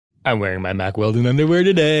I'm wearing my Mack Weldon underwear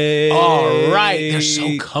today. All right. They're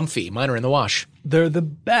so comfy. Mine are in the wash. They're the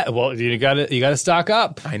best. Well, you gotta stock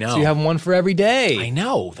up. I know. So you have one for every day. I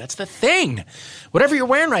know. That's the thing. Whatever you're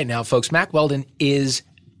wearing right now, folks, Mack Weldon is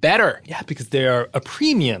better. Yeah, because they are a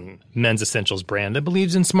premium men's essentials brand that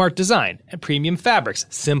believes in smart design and premium fabrics,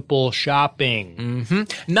 simple shopping.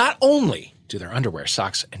 Mm-hmm. Not only do their underwear,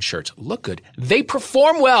 socks, and shirts look good, they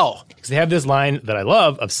perform well. Because they have this line that I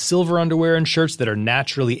love of silver underwear and shirts that are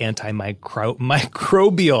naturally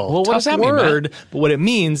antimicrobial. Well, what does that mean, Matt? But what it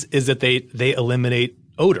means is that they eliminate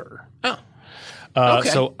odor. Oh. Okay.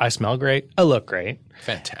 So I smell great. I look great.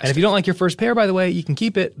 Fantastic. And if you don't like your first pair, by the way, you can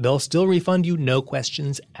keep it. They'll still refund you, no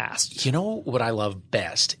questions asked. You know what I love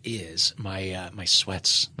best is my my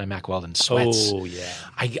sweats, my Mack Weldon sweats. Oh yeah.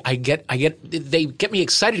 They get me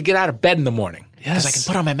excited to get out of bed in the morning. Yes. Because I can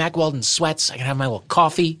put on my Mack Weldon sweats. I can have my little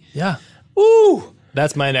coffee. Yeah. Ooh.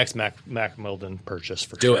 That's my next Mack Weldon purchase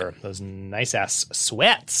for Do sure. it. Those nice ass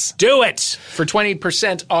sweats. Do it! For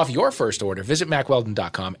 20% off your first order, visit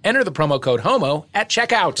MackWeldon.com. Enter the promo code HOMO at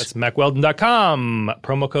checkout. That's MackWeldon.com.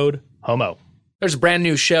 Promo code HOMO. There's a brand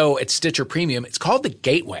new show at Stitcher Premium. It's called The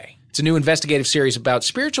Gateway. It's a new investigative series about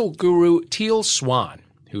spiritual guru Teal Swan,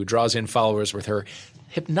 who draws in followers with her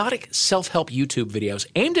hypnotic self-help YouTube videos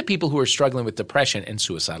aimed at people who are struggling with depression and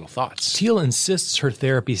suicidal thoughts. Teal insists her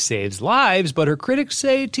therapy saves lives, but her critics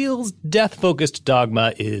say Teal's death-focused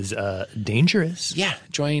dogma is dangerous. Yeah,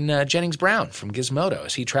 join Jennings Brown from Gizmodo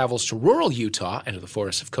as he travels to rural Utah and to the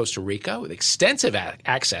forests of Costa Rica with extensive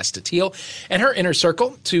access to Teal and her inner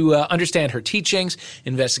circle to understand her teachings,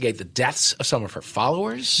 investigate the deaths of some of her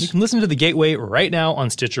followers. You can listen to The Gateway right now on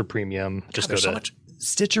Stitcher Premium. Just go to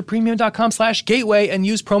StitcherPremium.com/gateway and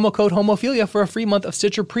use promo code homophilia for a free month of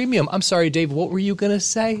Stitcher Premium. I'm sorry, Dave, what were you going to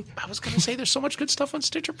say? I was going to say there's so much good stuff on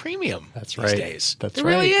Stitcher Premium That's these right. days. That's there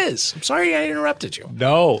right. really is. I'm sorry I interrupted you.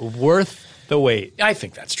 No, worth the wait. I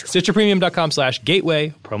think that's true.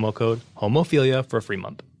 StitcherPremium.com/gateway, promo code homophilia for a free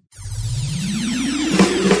month.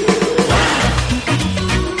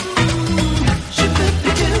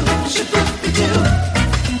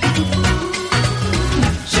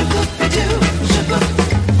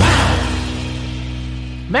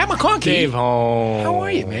 Matt McConkey. Dave Holmes. How are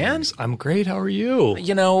you, man? I'm great. How are you?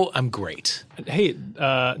 You know, I'm great. Hey,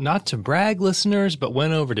 not to brag, listeners, but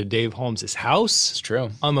went over to Dave Holmes' house. It's true.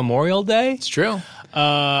 On Memorial Day. It's true.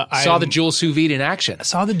 I Saw the Joule sous vide in action.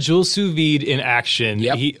 Saw the Joule sous vide in action.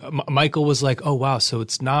 Yep. Michael was like, "Oh wow, so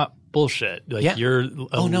it's not bullshit. Like Yeah. you're."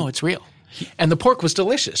 Oh no, it's real. And the pork was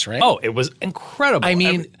delicious, right? Oh, it was incredible. I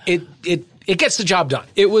mean, it gets the job done.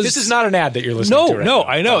 It was. This is not an ad that you're listening to. Right No, now,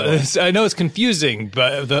 I know. by the way. I know it's confusing,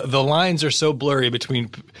 but the lines are so blurry between,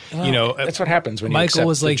 That's what happens when you Michael accept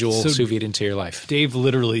was the like, Joule so sous vide into your life. Dave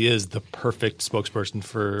literally is the perfect spokesperson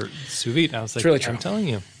for sous vide. And I was like, really true. I'm telling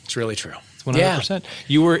you. It's really true. 100%.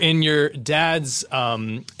 You were in your dad's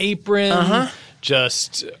apron,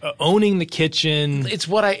 just owning the kitchen. It's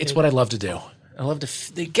what I love to do. I love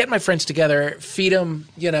to get my friends together, feed them.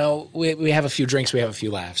 You know, we have a few drinks, we have a few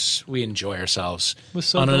laughs, we enjoy ourselves was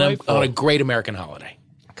so on delightful. a great American holiday.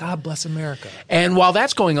 God bless America. And while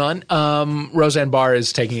that's going on, Roseanne Barr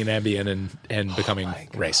is taking an Ambien and becoming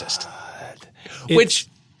racist. Which,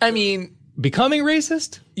 I mean, Becoming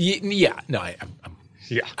racist? yeah, no,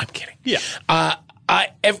 I'm kidding. Yeah.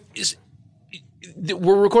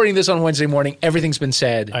 We're recording this on Wednesday morning. Everything's been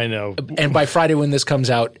said. I know. And by Friday when this comes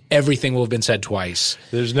out, everything will have been said twice.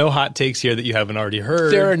 There's no hot takes here that you haven't already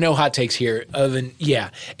heard. There are no hot takes here other than,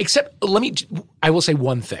 except I will say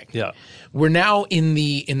one thing. Yeah. We're now in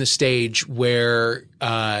the stage where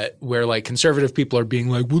like conservative people are being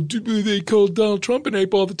like, well, they call Donald Trump an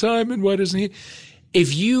ape all the time, and why doesn't he?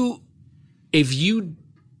 If you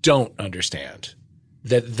don't understand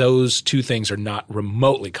that those two things are not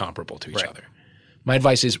remotely comparable to each other, my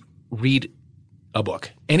advice is read a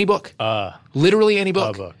book. Any book. Literally any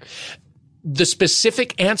book. A book. The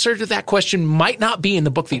specific answer to that question might not be in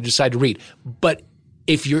the book that you decide to read, but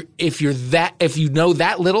if you know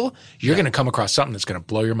that little, you're going to come across something that's going to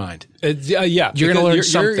blow your mind. You're going to learn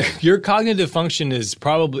something. Your cognitive function is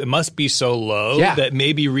it must be so low that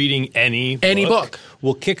maybe reading any book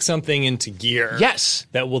will kick something into gear. Yes.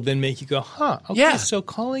 That will then make you go, huh, okay, Yeah. so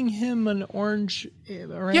calling him an orange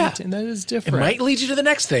orangutan, that is different. It might lead you to the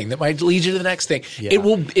next thing. That might lead you to the next thing. Yeah.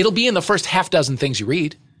 It'll be in the first half dozen things you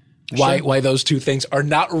read. Why those two things are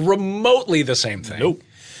not remotely the same thing. Nope.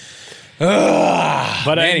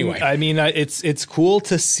 But anyway, I mean, it's cool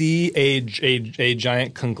to see a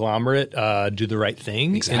giant conglomerate do the right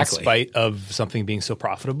thing in Exactly. spite of something being so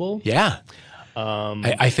profitable. Yeah.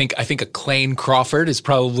 I think a Clayne Crawford is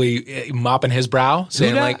probably mopping his brow,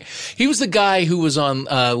 saying like he was the guy who was on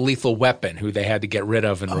Lethal Weapon, who they had to get rid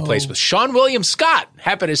of and replace with Sean William Scott.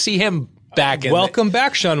 Happy to see him back. Welcome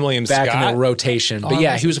back, Sean William Scott. Back in the rotation, but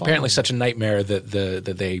yeah, he was apparently such a nightmare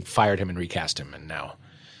that they fired him and recast him, and now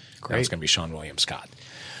it's going to be Sean William Scott.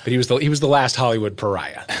 But he was the last Hollywood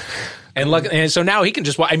pariah. And so now he can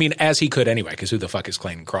just – I mean, as he could anyway, because who the fuck is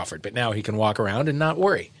Clayne Crawford? But now he can walk around and not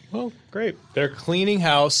worry. Well, great. They're cleaning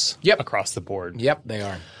house across the board. Yep, they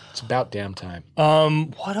are. It's about damn time.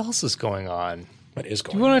 What else is going on? What is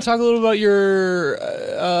going on? Do you want to talk a little about your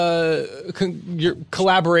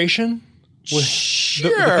collaboration with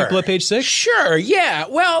the people at Page Six? Sure, yeah.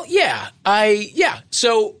 Well, yeah.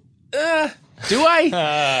 So, do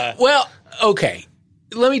I? Well, okay.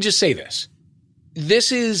 Let me just say this.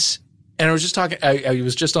 This is – and I was just talking – I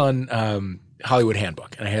was just on Hollywood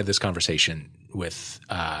Handbook, and I had this conversation with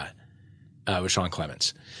Sean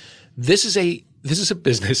Clements. This is a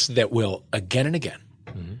business that will again and again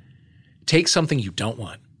take something you don't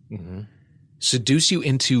want, seduce you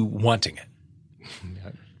into wanting it,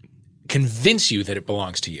 convince you that it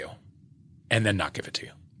belongs to you, and then not give it to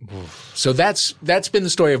you. So that's been the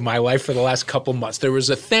story of my life for the last couple months. There was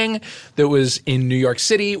a thing that was in New York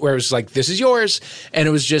City where it was like, this is yours. And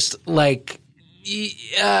it was just like,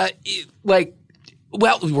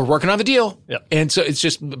 well, we're working on the deal. Yep. And so it's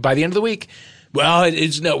just by the end of the week, well,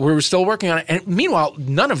 we're still working on it. And meanwhile,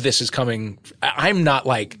 none of this is coming. I'm not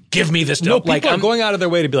like, give me this. No, people are going out of their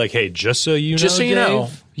way to be like, hey, just so you know.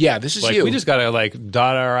 Yeah, this is like, you. We just got to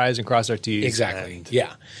dot our I's and cross our T's. Exactly.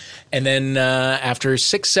 Yeah. And then after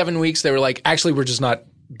 6-7 weeks, they were like, actually, we're just not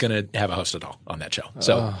going to have a host at all on that show.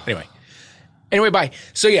 So anyway, bye.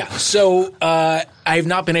 So yeah, I've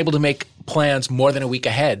not been able to make plans more than a week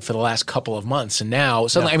ahead for the last couple of months. And now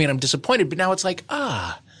suddenly, I mean, I'm disappointed, but now it's like,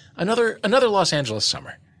 another Los Angeles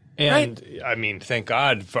summer. And right? I mean, thank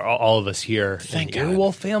God for all of us here in the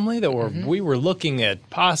Earwolf family that we were looking at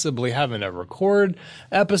possibly having to record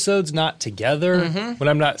episodes not together when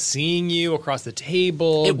I'm not seeing you across the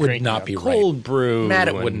table. It would not be cold brew. Matt,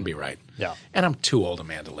 it wouldn't be right. Yeah. And I'm too old a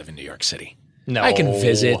man to live in New York City. No. I can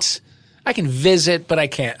visit, but I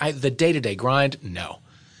can't. The day-to-day grind, no.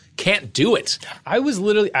 Can't do it. I was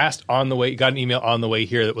literally asked got an email on the way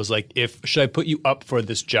here that was like, should I put you up for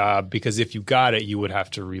this job? Because if you got it, you would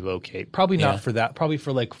have to relocate. Probably not for that. Probably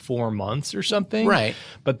for like 4 months or something. Right.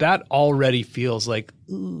 But that already feels like,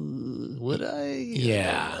 would I?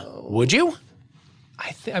 Yeah. Would you?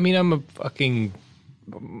 I mean, I'm a fucking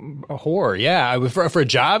a whore. Yeah. For a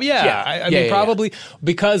job. Yeah. I mean, probably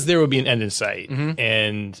because there would be an end in sight.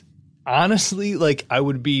 And honestly, like it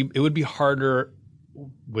would be harder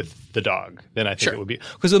with the dog than I think it would be.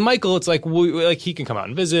 Because with Michael, it's like he can come out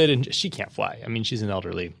and visit, and she can't fly. I mean, she's an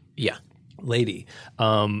elderly lady.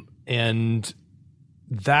 And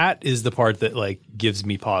that is the part that like gives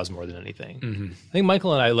me pause more than anything. I think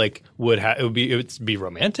Michael and I it would be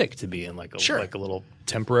romantic to be in like a little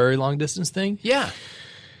temporary long distance thing. Yeah.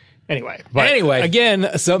 Anyway,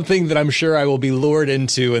 again, something that I'm sure I will be lured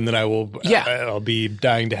into, and then I'll be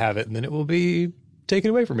dying to have it, and then it will be taken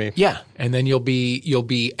away from me. Yeah, and then you'll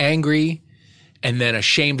be angry, and then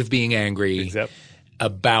ashamed of being angry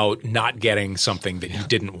about not getting something that you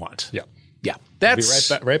didn't want. Yeah. Yeah. That's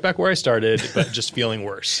right back where I started, but just feeling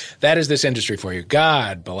worse. That is this industry for you.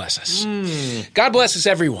 God bless us. God bless us,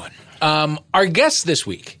 everyone. Our guests this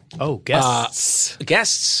week. Oh, guests.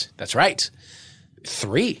 Guests. That's right.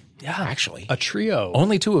 3. Yeah. Actually. A trio.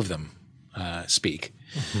 Only 2 of them speak.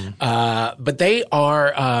 But they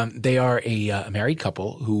are a married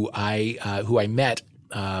couple who I met.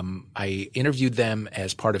 I interviewed them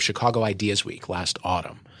as part of Chicago Ideas Week last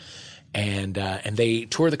autumn. And they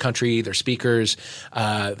tour the country. They're speakers.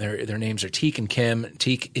 Their names are Teek and Kim.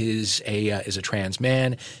 Teek is a trans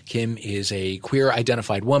man. Kim is a queer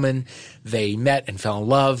identified woman. They met and fell in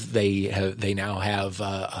love. They now have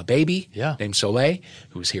a baby named Soleil,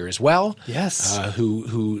 who's here as well. Yes,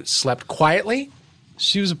 who slept quietly.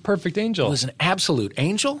 She was a perfect angel. Was an absolute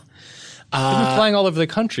angel. I've been flying all over the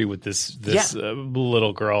country with this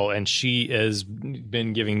little girl, and she has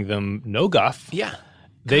been giving them no guff. Yeah.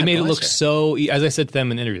 They made it look so, as I said to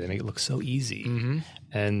them in the interview, they make it look so easy.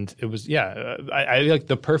 And it was, I like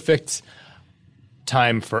the perfect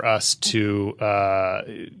time for us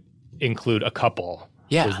to include a couple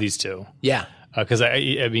was these 2. Yeah. Because,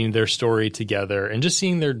 I mean, their story together and just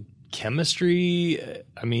seeing their chemistry,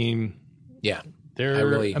 I mean,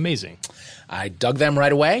 they're amazing. I dug them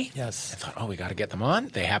right away. Yes. I thought, we got to get them on.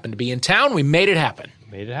 They happened to be in town. We made it happen.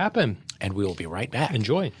 And we will be right back.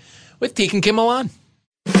 Enjoy. With Teek and Kim Milan.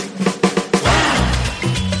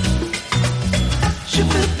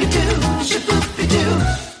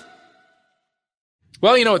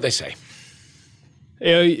 Well, you know what they say.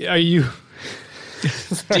 Are you?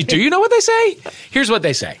 Do you know what they say? Here's what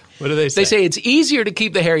they say. What do they say? They say it's easier to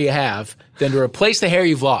keep the hair you have than to replace the hair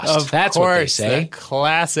you've lost. That's what they say.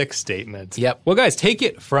 Classic statement. Yep. Well, guys, take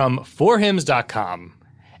it from forhims.com.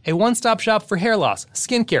 A one-stop shop for hair loss,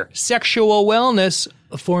 skincare, sexual wellness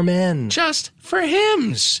for men. Just for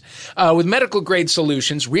Hims. With medical-grade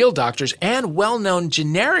solutions, real doctors, and well-known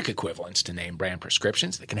generic equivalents to name-brand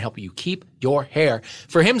prescriptions that can help you keep your hair.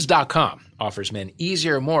 Forhims.com offers men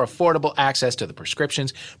easier, more affordable access to the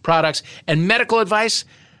prescriptions, products, and medical advice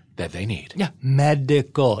that they need. Yeah,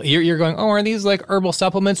 medical. You're going, oh, are these like herbal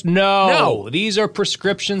supplements? No. These are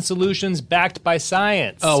prescription solutions backed by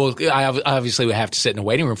science. Oh, well, I obviously would have to sit in a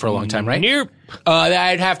waiting room for a long time, right? Nope.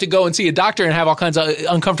 I'd have to go and see a doctor and have all kinds of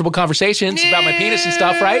uncomfortable conversations about my penis and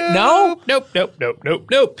stuff, right? No?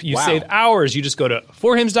 Nope. You save hours. You just go to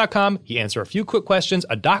forhims.com. You answer a few quick questions.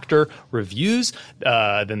 A doctor reviews.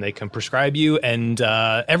 Then they can prescribe you. And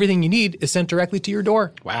everything you need is sent directly to your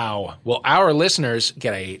door. Wow. Well, our listeners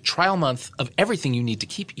get a trial month of everything you need to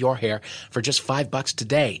keep your hair for just $5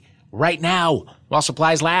 today. Right now, while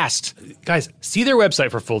supplies last. Guys, see their website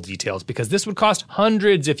for full details because this would cost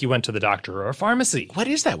hundreds if you went to the doctor or a pharmacy. What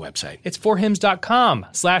is that website? It's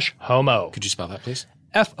forhims.com/homo. Could you spell that, please?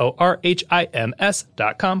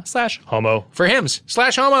 forhims.com/homo.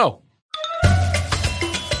 Forhims/homo.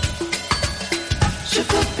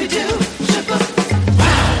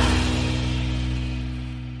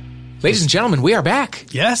 Ladies and gentlemen, we are back.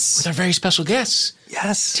 Yes. With our very special guests.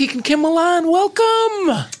 Yes. Teak and Kim Milan,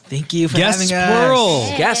 welcome. Thank you for Guest having us. plural.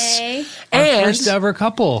 Hey. Yes. Our And first ever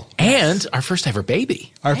couple. And our first ever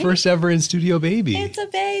baby. Our first ever in studio baby. It's a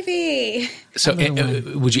baby. So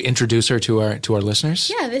would you introduce her to our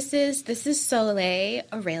listeners? Yeah, this is Soleil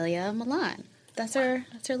Aurelia Milan. That's her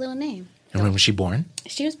little name. And when was she born?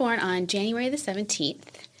 She was born on January the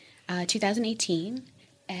 17th, 2018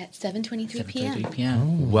 at 7:23 p.m. 7:23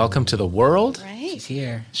 p.m. Welcome to the world. Right? She's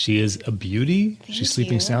here. She is a beauty. She's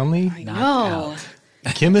sleeping you. soundly. No.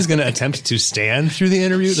 Kim is going to attempt to stand through the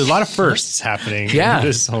interview. There's a lot of firsts happening Yeah. in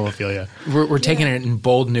this homophilia. We're taking it in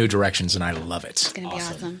bold new directions, and I love it. It's going to be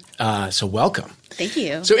awesome. So welcome. Thank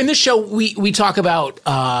you. So in this show, we talk about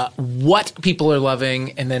what people are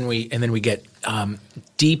loving, and then we get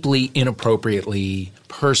deeply, inappropriately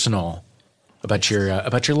personal about your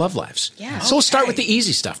love lives. Yeah. So we'll start with the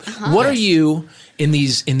easy stuff. What are you in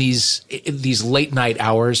these late night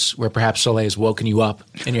hours where perhaps Soleil has woken you up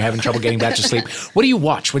and you're having trouble getting back to sleep? What do you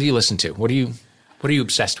watch? What do you listen to? What are you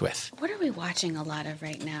obsessed with? What are we watching a lot of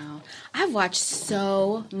right now? I've watched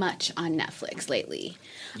so much on Netflix lately.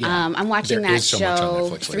 Yeah. I'm watching There that is so much on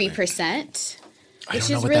show Netflix lately. 3%. I Which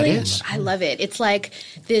don't know is what really, that is. I love it. It's like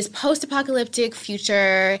this post-apocalyptic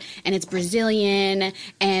future, and it's Brazilian,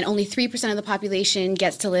 and only 3% of the population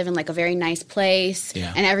gets to live in like a very nice place,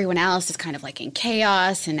 Yeah. and everyone else is kind of like in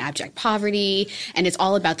chaos and abject poverty, and it's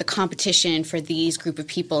all about the competition for these group of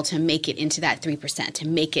people to make it into that 3%, to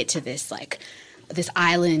make it to this like this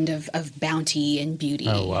island of bounty and beauty.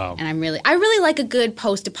 Oh, wow. And I really like a good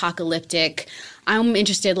post-apocalyptic. I'm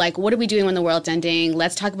interested, like, what are we doing when the world's ending?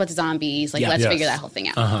 Let's talk about the zombies. Like, Yeah. let's Yes. figure that whole thing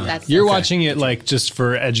out. You're That's- watching it like just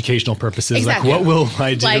for educational purposes. Exactly. Like, what will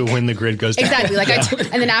I do Like- when the grid goes down? Exactly. Like,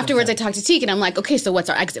 and then afterwards, I talked to Teak, and I'm like, okay, so what's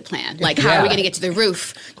our exit plan? Like, how are we going to get to the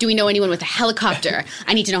roof? Do we know anyone with a helicopter?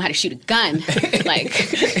 I need to know how to shoot a gun. Like,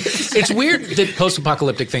 It's weird that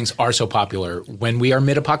post-apocalyptic things are so popular when we are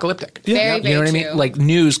mid-apocalyptic. Very, You know what I very mean? true. Like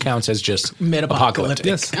news counts as just Mid-apocalyptic.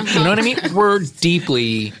 apocalyptic. Yes. You know what I mean? We're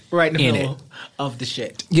deeply Right in the in middle it. of the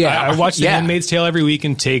shit. Yeah, I watch The yeah. Handmaid's Tale every week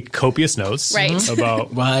and take copious notes Right.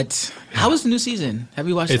 about. What? How was the new season? Have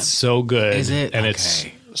you watched It's it? so good. Is it? And it's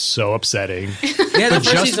Okay. so upsetting. Yeah, the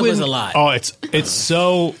first season was a lot. Oh, it's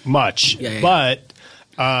so much. Yeah. But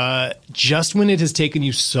just when it has taken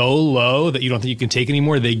you so low that you don't think you can take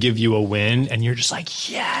anymore, they give you a win, and you're just like,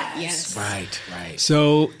 yes. Right.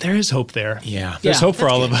 So there is hope there. Yeah. There's Yeah, hope for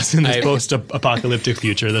that's all good. of us in this I- post-apocalyptic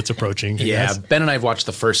future that's approaching. I Yeah, guess. Ben and I have watched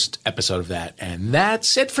the first episode of that, and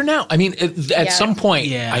that's it for now. I mean, at Yeah. some point,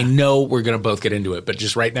 Yeah. I know we're going to both get into it, but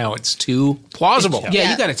just right now, it's too plausible. Yeah,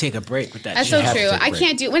 Yeah. you got to take a break with that That's shit. so have to true. take a I break.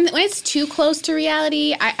 can't do when it's too close to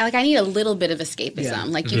reality. I need a little bit of escapism. Yeah.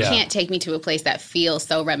 Like you Yeah. can't take me to a place that feels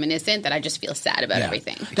so reminiscent that I just feel sad about Yeah.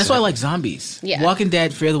 everything. That's why I like zombies. Yeah. Walking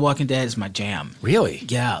Dead, Fear the Walking Dead is my jam. Really?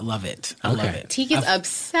 Yeah, I love it. I love Okay. it. Teak is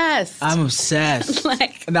obsessed. I'm obsessed.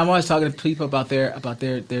 Like- and I'm always talking to people about their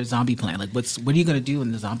zombie plan. Like, what are you going to do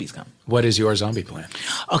when the zombies come? What is your zombie plan?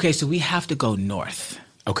 Okay, so we have to go north.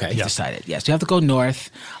 Okay. They've decided. Yes, you have to go north.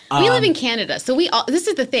 We live in Canada, so this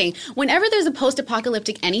is the thing. Whenever there's a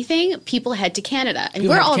post-apocalyptic anything, people head to Canada, and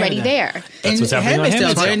we're already there. That's what's happening on They're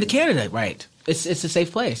Handmaid's into Canada, right? It's a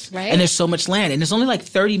safe place, right? And there's so much land, and there's only like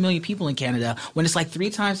 30 million people in Canada when it's like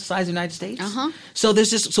 3 times the size of the United States. So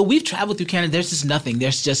there's just we've traveled through Canada. There's just nothing.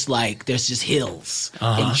 There's just hills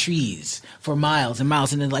and trees for miles and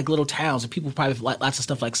miles, and then like little towns, and people probably have lots of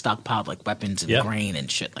stuff like stockpiled, like weapons and grain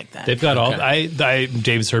and shit like that. They've got all.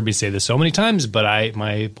 Dave's heard me say this so many times, but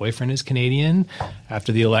my boyfriend is Canadian.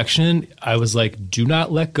 After the election, I was like, do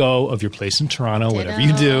not let go of your place in Toronto, whatever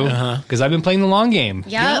you do, because I've been playing the long game.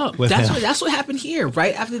 Yeah, that's what happened here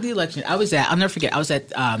right after the election. I'll never forget. I was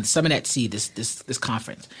at Summit at Sea, this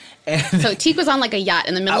conference. And so Teak was on like a yacht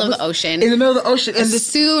in the middle of the ocean. In the middle of the ocean. And as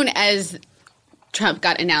soon as Trump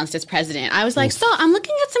got announced as president, I was like, so I'm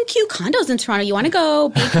looking at some cute condos in Toronto. You want to go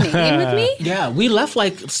be Canadian with me? Yeah, we left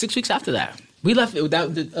like 6 weeks after that. We left,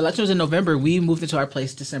 the election was in November. We moved into our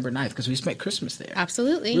place December 9th because we spent Christmas there.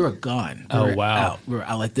 Absolutely. We were gone. Wow. We were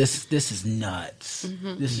out like, this is nuts.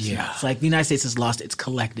 This is nuts. Like, the United States has lost its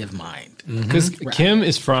collective mind. Because Kim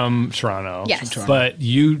is from Toronto. Yes. From Toronto.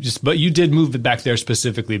 But you did move it back there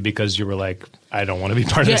specifically because you were like, I don't want to be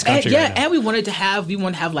part of this country right now. And we wanted to have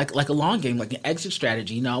like a long game, like an exit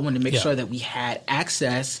strategy. You know, I wanted to make sure that we had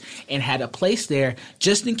access and had a place there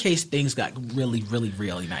just in case things got really, really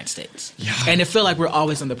real in the United States. Yeah. And it felt like we're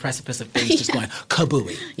always on the precipice of things just going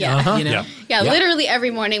kabooey. Yeah. You know? Yeah, literally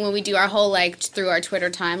every morning when we do our whole like through our Twitter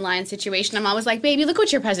timeline situation, I'm always like, baby, look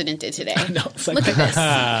what your president did today. Look at this.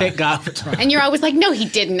 Thank God for Trump. And you're always like, no, he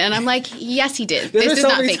didn't. And I'm like, yes, he did. This is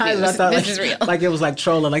not fake news. This is real. Like it was like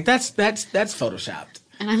trolling. Like that's photoshopped.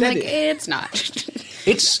 And I'm like, it's not.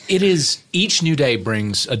 It is. Each new day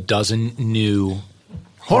brings a dozen new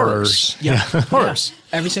horrors. Yeah. Horrors.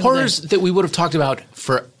 Every single horrors day. that we would have talked about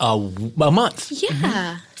for a month.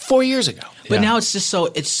 Yeah. 4 years ago. But now it's just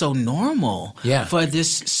so normal for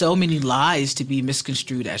so many lies to be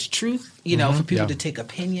misconstrued as truth, you know, for people to take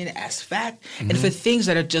opinion as fact, and for things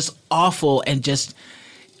that are just awful and just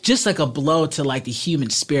like a blow to like the human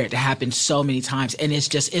spirit to happen so many times, and it's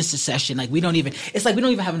just in succession. Like we don't even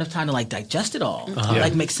have enough time to like digest it all,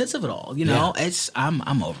 like make sense of it all. You know,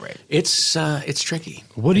 I'm over it. It's tricky.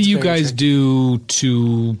 What do you guys do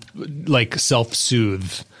to like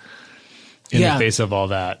self-soothe in the face of all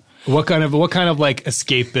that? What kind of like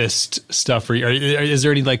escapist stuff are you? Is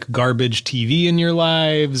there any like garbage TV in your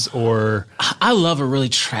lives, or? I love a really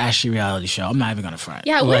trashy reality show. I'm not even gonna front.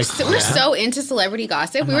 Yeah, we're so into celebrity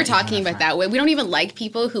gossip. We were talking about that. We don't even like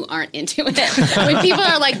people who aren't into it. When people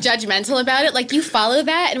are like judgmental about it, like you follow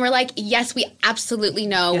that, and we're like, yes, we absolutely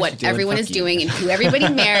know what everyone is doing and who everybody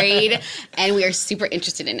married, and we are super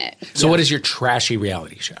interested in it. So, what is your trashy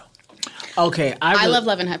reality show? Okay, I love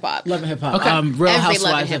Love and Hip Hop. Love and Hip Hop. Okay. Real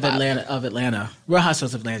Housewives of Atlanta. Real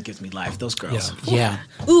Housewives of Atlanta gives me life. Those girls. Yeah.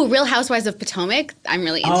 Ooh, Real Housewives of Potomac. I'm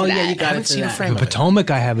really into that. Yeah, you got to that.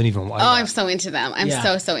 Potomac, I haven't even watched. Oh, I'm so into them. I'm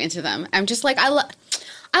so into them. I'm just like I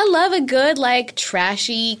love a good like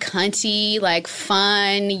trashy, cunty, like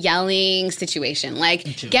fun yelling situation. Like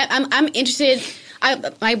I'm interested.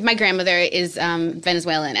 My grandmother is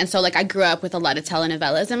Venezuelan, and so like I grew up with a lot of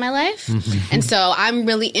telenovelas in my life, and so I'm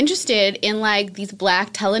really interested in like these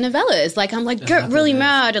black telenovelas. Like I'm like get really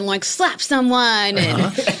mad and like slap someone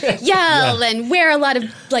and yell and wear a lot of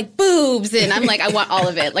like boobs, and I'm like I want all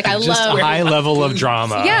of it. Like I just love a high level of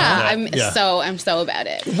drama. Yeah, I'm so about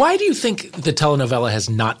it. Why do you think the telenovela has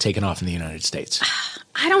not taken off in the United States?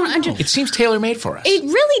 I don't understand. It seems tailor-made for us. It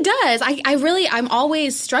really does. I'm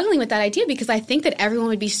always struggling with that idea because I think that everyone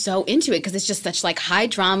would be so into it because it's just such like high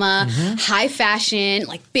drama, high fashion,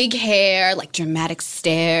 like big hair, like dramatic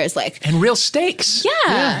stares, like and real stakes.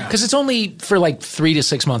 Yeah. Because it's only for like 3 to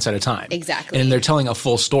 6 months at a time. Exactly. And they're telling a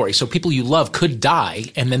full story. So people you love could die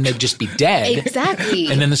and then they'd just be dead. Exactly.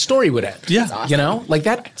 And then the story would end. Yeah. That's awesome. You know? Like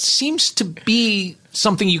that seems to be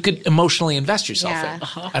something you could emotionally invest yourself in.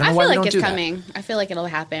 I don't know why we don't do that. I feel like it's coming. I feel like it'll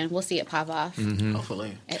happen. We'll see it pop off.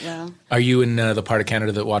 Hopefully. It will. Are you in the part of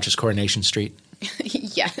Canada that watches Coronation Street?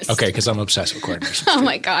 Yes. Okay, because I'm obsessed with Coronation Street. Oh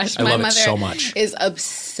my gosh. I my love it mother so much. is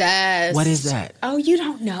obsessed. What is that? Oh, you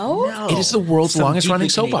don't know? No. It is the world's Some longest running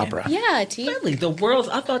deeply soap Canadian. opera. Yeah, T. Really? The world?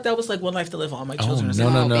 I thought that was like One Life to Live. All my children.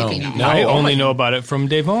 No. baby, no. I only know about it from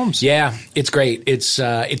Dave Holmes. Yeah, it's great. It's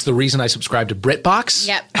the reason I subscribe to BritBox.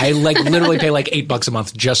 Yep. I like literally pay like $8 a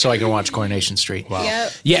month just so I can watch Coronation Street. Wow.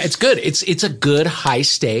 Yep. Yeah, it's good. It's a good high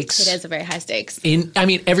stakes. It is a very high stakes.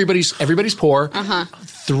 Everybody's poor.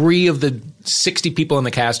 3 of the 60 people in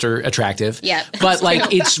the cast are attractive. Yeah, but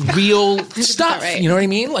like it's real stuff. Right. You know what I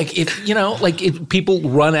mean? Like if people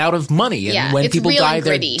run out of money, and when people die,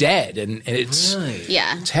 they're dead, and it's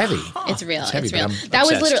it's heavy. It's real. It's heavy. It's real. But I'm that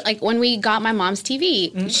was obsessed. literally like when we got my mom's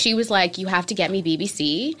TV. She was like, "You have to get me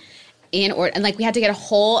BBC." And like we had to get a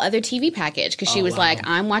whole other TV package because she was like,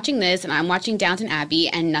 I'm watching this and I'm watching Downton Abbey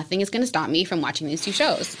and nothing is going to stop me from watching these 2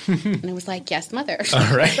 shows. And I was like, yes, mother.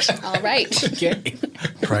 All right. All right. Okay.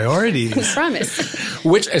 Priorities. Promise.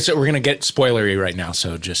 So we're going to get spoilery right now.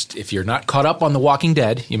 So just if you're not caught up on The Walking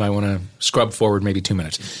Dead, you might want to scrub forward maybe 2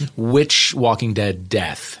 minutes. Which Walking Dead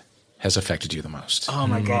death has affected you the most? Oh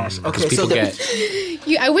my gosh. Okay, people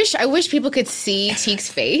I wish people could see Teek's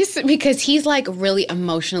face because he's like really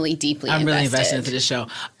emotionally deeply I'm really invested into this show.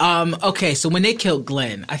 Okay, so when they killed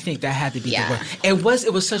Glenn, I think that had to be the worst.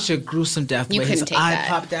 It was such a gruesome death. You where couldn't his take eye that.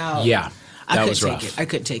 popped out. Yeah, that I was couldn't rough. take it. I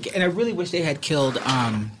couldn't take it, and I really wish they had killed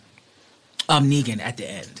Negan at the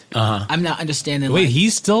end. I'm not understanding. Wait,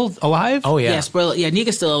 he's still alive? Oh yeah. Yeah, spoiler. Yeah,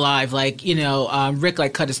 Negan's still alive. Like, Rick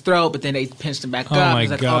like cut his throat, but then they pinched him back up. my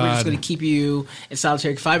He's like, we're just God. going to keep you in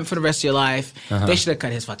solitary confinement for the rest of your life. They should have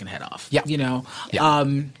cut his fucking head off. Yeah. Yeah.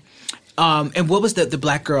 And what was the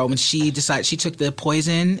black girl when she decided she took the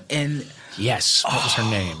poison and Yes. What was her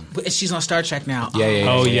name? she's on Star Trek now? Yeah.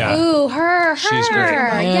 Oh, yeah. Ooh, her. She's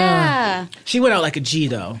great. Yeah. She went out like a G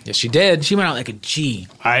though. Yes, she did. She went out like a G.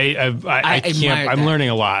 I admired can't. I'm that. learning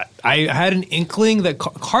a lot. I had an inkling that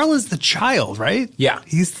Carla's the child, right? Yeah.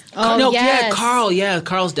 He's. Oh, no, yes. yeah, Carl. Yeah,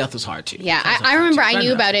 Carl's death was hard too. Yeah, Carl's death I was remember hard, I too.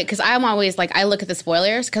 knew about it because I'm always like, I look at the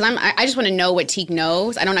spoilers because I just want to know what Teek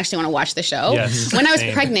knows. I don't actually want to watch the show. Yes, when I was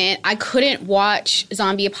same. pregnant, I couldn't watch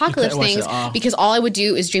zombie apocalypse couldn't watch things it all. because all I would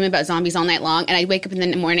do is dream about zombies all night long, and I'd wake up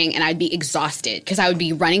in the morning and I'd be exhausted because I would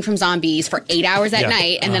be running from zombies for 8 hours at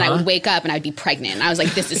night, and then I would wake up and I'd be pregnant. And I was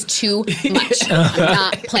like, this is too much. I'm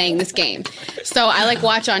not playing this game. So I like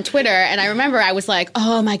watch on Twitter, and I remember I was like,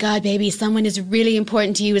 oh my God, baby, someone is really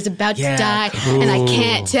important to you is about to die, and I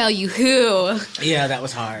can't tell you who. Yeah, that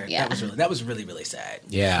was hard. Yeah. That was really, really sad.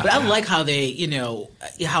 Yeah. But I like how they,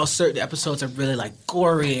 how certain episodes are really like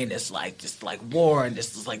gory and it's like just like war and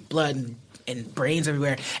just like blood and brains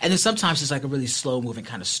everywhere. And then sometimes it's like a really slow moving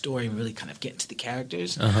kind of story and really kind of get into the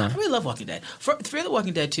characters. I really love Walking Dead. Fear the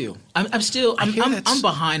Walking Dead too. I'm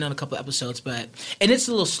behind on a couple episodes, and it's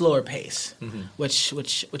a little slower pace,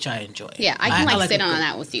 which I enjoy. Yeah, I can like sit it. on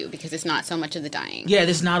that with you because it's not so much of the dying. Yeah,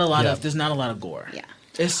 there's not a lot of gore. Yeah.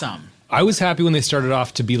 There's some. I was happy when they started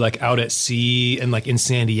off to be like out at sea and like in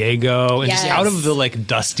San Diego and just Yes. out of the like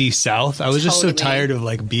dusty South. I was just so Totally. tired of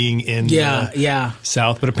like being in Yeah, the yeah.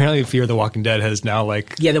 South. But apparently Fear the Walking Dead has now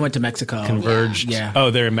like Yeah, they went to Mexico. converged. Yeah.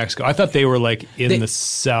 Oh, they're in Mexico. I thought they were like in the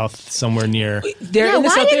South somewhere near. They're Yeah, in the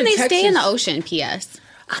why South, they're didn't they stay in the Texas. ocean, P.S.?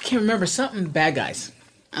 I can't remember. Something bad guys.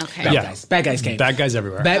 Okay. Bad guys came. Bad guys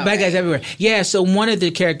everywhere. Bad guys everywhere. Yeah, so one of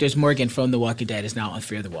the characters, Morgan from The Walking Dead, is now on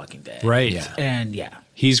Fear the Walking Dead. Right. Yeah. And yeah,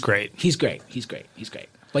 He's great. he's great.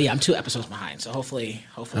 But yeah, I'm 2 episodes behind, so hopefully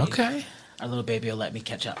Okay. our little baby will let me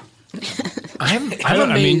catch up. I'm I mean-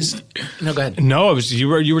 amazed. No, go ahead. No, you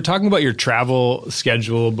were talking about your travel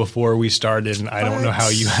schedule before we started, and I don't know how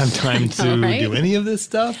you have time to Right? do any of this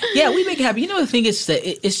stuff. Yeah, we make it happen. The thing is that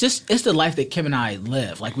it's the life that Kim and I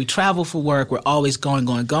live. Like we travel for work. We're always going.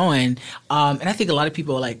 And I think a lot of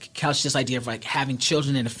people like couch this idea of like having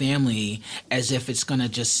children and a family as if it's gonna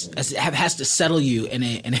has to settle you in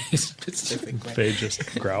a specific way. They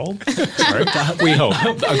just growled. Sorry. We hope.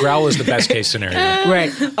 A growl is the best case scenario.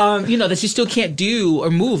 Right. That you still can't do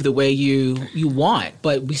or move the way you want,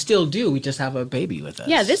 but we still do. We just have a baby with us.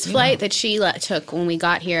 Yeah, this flight that she took when we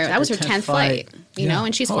got here, that was her 10th flight.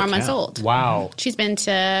 And she's 4 months old. Wow. She's been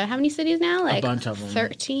to how many cities now? Like bunch of them.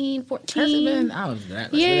 13, 14. Has it been? I don't know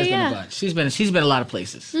that much. Yeah, There's been yeah. a bunch. She's been a lot of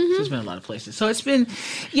places. She's been a lot of places. So it's been,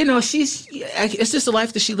 it's just the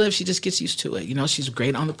life that she lives. She just gets used to it. She's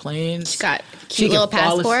great on the planes. She's got a She cute can little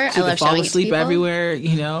fall passport. as- she I can love fall showing it to asleep people. everywhere.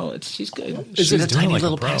 She's good. Is it a doing tiny like a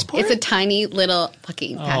little pro. passport? It's a tiny little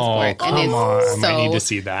fucking passport. come and it's on. I so might need to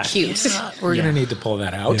see that. cute. We're going to need to pull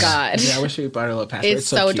that out. God. Yeah, I wish we brought her a little passport. It's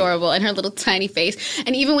so cute. adorable. And her little tiny face.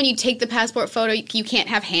 And even when you take the passport photo, you can't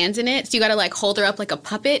have hands in it. So you got to like hold her up like a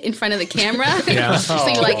puppet in front of the camera. Yeah. So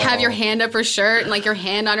you like have your hand up her shirt and like your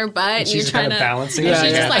hand on her butt. And she's you're trying kinda to balancing and it.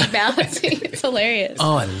 she's Yeah, just like balancing. It's hilarious.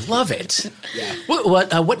 Oh, I love it. Yeah.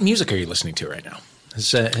 What music are you listening to right now?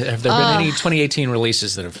 Have there been any 2018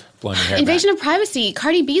 releases that have blown your hair Invasion back? of Privacy,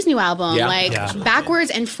 Cardi B's new album, backwards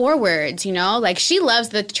and forwards, Like, she loves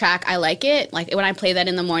the track I Like It. Like, when I play that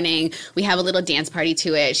in the morning, we have a little dance party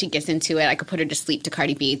to it. She gets into it. I could put her to sleep to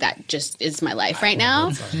Cardi B. That just is my life right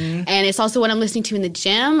now. And it's also what I'm listening to in the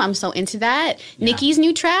gym. I'm so into that. Yeah. Nicki's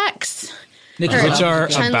new tracks. Which are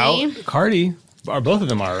about Cardi. Both of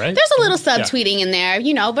them are, right? There's a little subtweeting in there,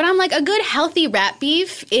 but I'm like, a good healthy rap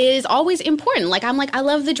beef is always important. Like, I'm like, I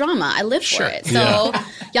love the drama. I live for it. So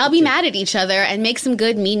y'all be mad at each other and make some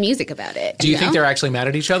good, mean music about it. Do you think they're actually mad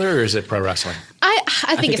at each other, or is it pro wrestling?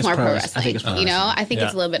 I think it's more pro wrestling. I think it's pro wrestling. I think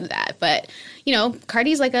it's a little bit of that. But,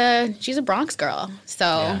 Cardi's like she's a Bronx girl. So...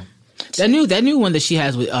 Yeah. That new one that she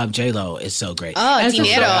has with J-Lo is so great. Oh,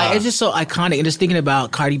 Dinero. It's just so iconic. And just thinking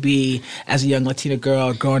about Cardi B as a young Latina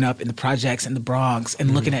girl growing up in the projects in the Bronx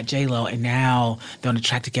and looking at J-Lo, and now they're on a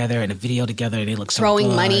track together and a video together, and they look so throwing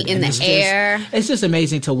good. Money in the air. It's just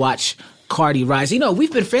amazing to watch Cardi rise. We've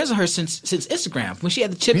been friends with her since Instagram. When she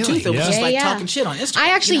had the chipped tooth, it was just talking shit on Instagram.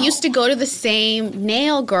 I actually used to go to the same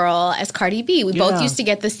nail girl as Cardi B. We both used to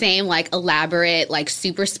get the same elaborate,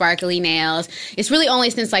 super sparkly nails. It's really only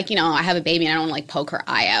since I have a baby and I don't want to poke her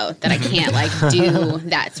eye out that I can't do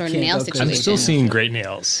that sort of nail situation. I'm still seeing great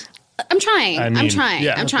nails. I'm trying. I'm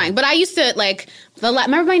trying. But I used to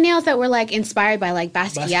remember my nails that were inspired by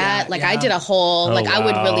Basquiat? I did a whole I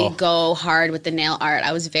would really go hard with the nail art.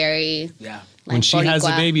 I was very when she has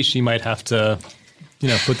a baby, she might have to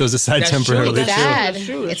put those aside temporarily.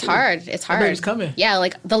 It's hard. It's hard. Baby's coming. Yeah,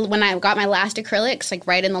 when I got my last acrylics,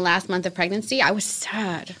 right in the last month of pregnancy, I was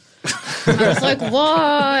sad. I was like,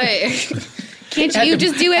 why? Can't you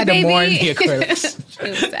just do it, baby? It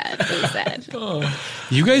was sad. Oh.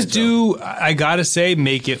 You guys do, I gotta say,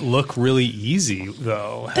 make it look really easy,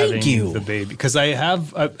 though. Thank you. The baby. Because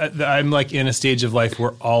I'm in a stage of life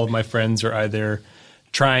where all of my friends are either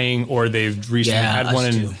trying or they've recently had one.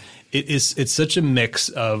 And it's such a mix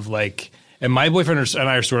of and my boyfriend and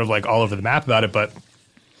I are sort of all over the map about it, but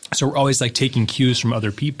so we're always taking cues from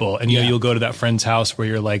other people, and you'll go to that friend's house where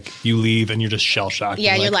you're you leave and you're just shell shocked.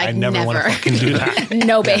 Yeah, you're I never want to fucking do that.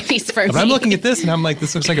 No babies for me. But I'm looking at this and I'm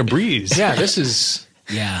this looks like a breeze. Yeah, this is.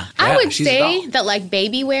 Yeah. I would say that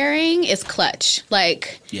baby wearing is clutch.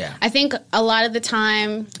 I think a lot of the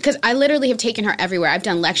time, because I literally have taken her everywhere. I've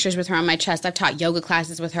done lectures with her on my chest. I've taught yoga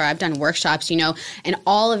classes with her. I've done workshops, and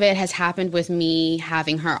all of it has happened with me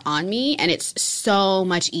having her on me. And it's so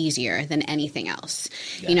much easier than anything else.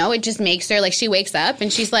 Yeah. It just makes her she wakes up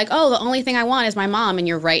and she's like, oh, the only thing I want is my mom and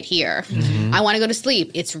you're right here. Mm-hmm. I want to go to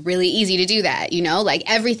sleep. It's really easy to do that.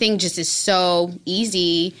 Everything just is so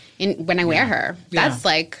easy when I wear her. That's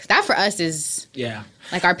that for us is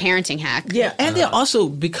our parenting hack. Yeah, and then also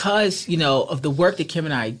because of the work that Kim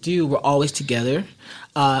and I do, we're always together,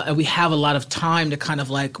 and we have a lot of time to kind of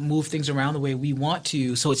move things around the way we want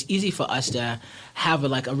to. So it's easy for us to have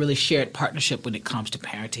a really shared partnership when it comes to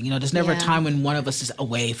parenting. There's never a time when one of us is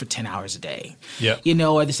away for 10 hours a day. Yeah.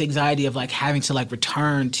 Or this anxiety of having to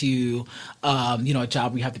return to a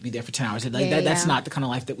job where you have to be there for 10 hours a day. That's not the kind of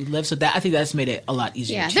life that we live. So I think that's made it a lot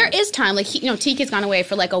easier. Yeah, there is time. Tiki's gone away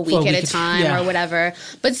for a week at a time or whatever.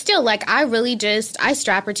 But still, I really I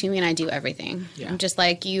strap her to me and I do everything. Yeah. I'm just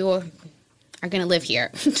you are going to live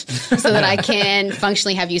here so that I can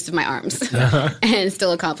functionally have use of my arms and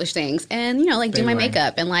still accomplish things and, do my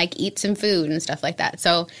makeup and eat some food and stuff like that.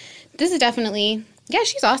 So this is definitely,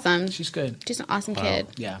 she's awesome. She's good. She's an awesome kid.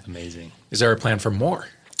 Yeah. Amazing. Is there a plan for more?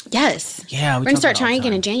 Yes. Yeah. We're going to start trying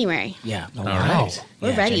again in January. Yeah. All right.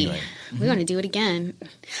 We're ready. January. We're going to do it again.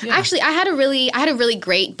 Yeah. Actually, I had a really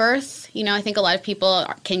great birth. I think a lot of people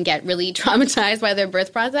can get really traumatized by their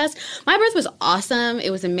birth process. My birth was awesome. It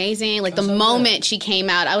was amazing. The moment she came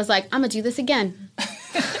out, I was like, I'm going to do this again.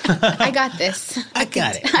 I got this. I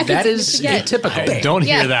got it. That is atypical. I don't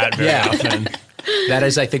hear that very often. That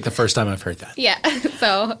is, I think, the first time I've heard that. Yeah.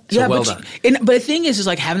 So well done. But the thing is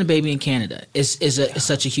having a baby in Canada is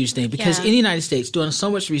such a huge thing because in the United States, doing so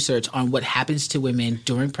much research on what happens to women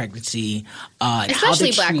during pregnancy,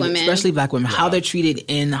 especially black women, how they're treated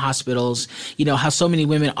in the hospitals. How so many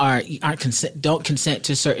women don't consent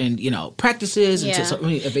to certain practices and to so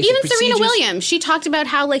many evasive even procedures. Serena Williams, she talked about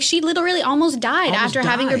how she literally almost died after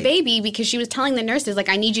having her baby because she was telling the nurses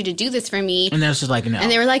I need you to do this for me, and the nurses no,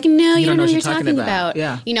 and they were like, no, you don't know what you're talking talking about?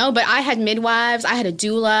 Yeah. You know, but I had midwives, I had a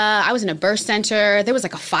doula, I was in a birth center. There was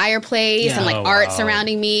like a fireplace and like art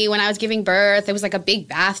surrounding me when I was giving birth. There was like a big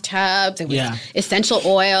bathtub. There was essential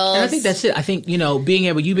oils. And I think that's it. I think, you know, being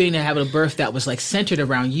able to have a birth that was like centered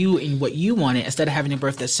around you and what you wanted instead of having a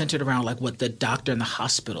birth that's centered around like what the doctor and the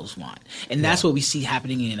hospitals want. And that's what we see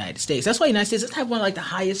happening in the United States. That's why the United States doesn't have one of like the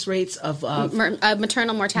highest rates of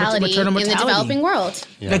maternal mortality in the developing world.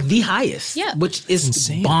 Like the highest. Yeah. Which is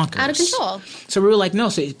insane. Bonkers. Out of control. So we were like, no.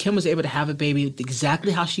 So Kim was able to have a baby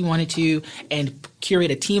exactly how she wanted to and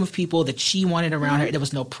curate a team of people that she wanted around her. There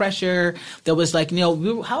was no pressure. There was like, you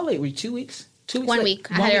know, how late were you? 2 weeks? 2 weeks? 1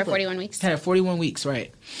 week. I had her at 41 weeks. Had her 41 weeks,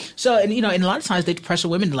 right. So, and you know, and a lot of times they pressure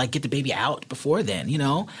women to like get the baby out before then, you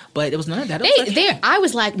know, but it was none of that. I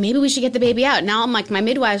was like, maybe we should get the baby out. Now I'm like, my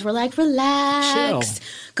midwives were like, relax,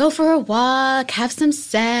 go for a walk, have some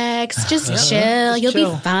sex, just chill, you'll be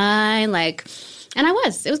fine. Like, and I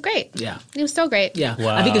was. It was great. Yeah. It was so great. Yeah.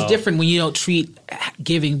 Wow. I think it's different when you don't treat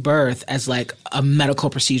giving birth as like a medical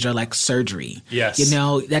procedure like surgery. Yes. You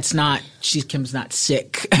know, that's not, Kim's not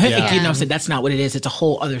sick. You know what I'm saying? That's not what it is. It's a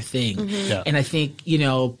whole other thing. Mm-hmm. Yeah. And I think, you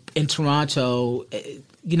know, in Toronto,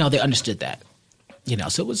 you know, they understood that. You know,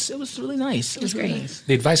 so it was really nice. It was great. Really nice.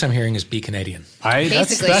 The advice I'm hearing is be Canadian.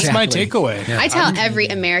 That's my takeaway. Yeah. I tell every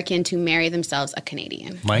American to marry themselves a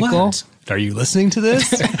Canadian. Michael, are you listening to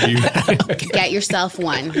this? Get yourself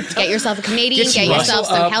one. Get yourself a Canadian. Get yourself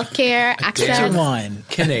some health care access. Get one.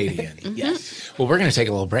 Canadian. Yes. Well, we're going to take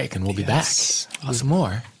a little break and we'll be back with some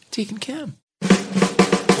more Teak and Kim.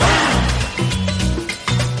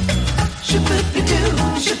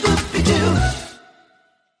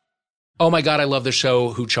 Oh my God, I love the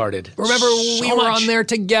show Who Charted. Remember, we were on there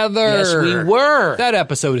together. Yes, we were. That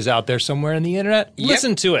episode is out there somewhere on the internet. Yep.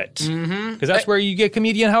 Listen to it. Because that's where you get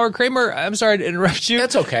comedian Howard Kramer. I'm sorry to interrupt you.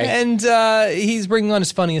 That's okay. And he's bringing on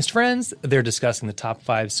his funniest friends. They're discussing the top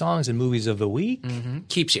 5 songs and movies of the week.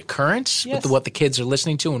 Keeps you current with what the kids are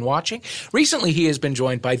listening to and watching. Recently, he has been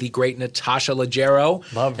joined by the great Natasha Leggero.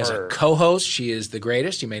 Love her. As a co-host. She is the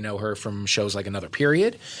greatest. You may know her from shows like Another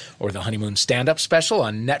Period or the Honeymoon Stand-Up Special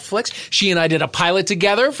on Netflix. She and I did a pilot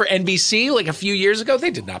together for NBC like a few years ago.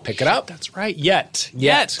 They did not pick it up. That's right. Yet.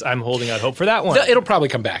 I'm holding out hope for that one. It'll probably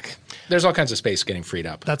come back. There's all kinds of space getting freed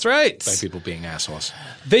up. That's right. By people being assholes.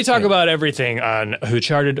 They talk about everything on Who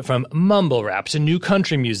Charted, from mumble rap to new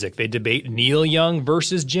country music. They debate Neil Young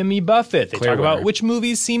versus Jimmy Buffett. They talk about which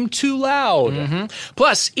movies seem too loud.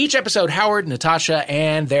 Plus, each episode, Howard, Natasha,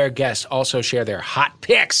 and their guests also share their hot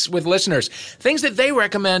picks with listeners. Things that they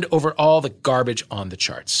recommend over all the garbage on the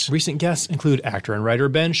charts. Recent guests include actor and writer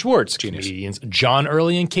Ben Schwartz, comedians John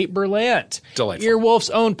Early and Kate Berlant, Delightful. Earwolf's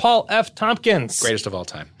own Paul F. Tompkins. Greatest of all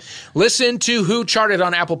time. Listen to Who Charted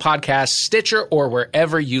on Apple Podcasts, Stitcher, or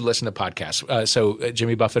wherever you listen to podcasts. So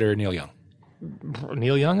Jimmy Buffett or Neil Young?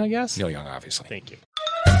 Neil Young, I guess? Neil Young, obviously. Thank you.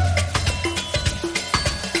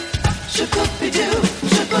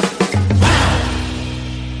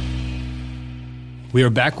 We are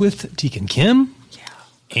back with Teak and Kim. Yeah.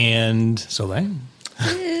 And Soleil.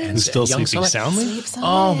 And still sleeping soundly?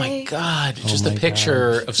 Oh my God. Just the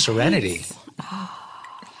picture of serenity.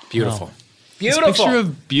 Beautiful. Wow. Beautiful. This picture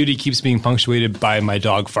of beauty keeps being punctuated by my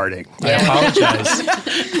dog farting. I apologize.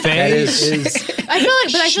 Faye I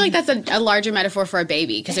feel like that's a larger metaphor for a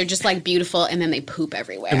baby, because they're just like beautiful and then they poop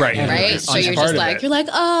everywhere. Right? So you're just like,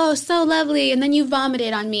 oh, so lovely. And then you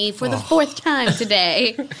vomited on me for the 4th time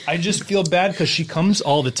today. I just feel bad because she comes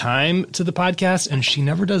all the time to the podcast and she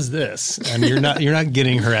never does this. And you're not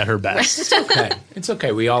getting her at her best. It's okay. It's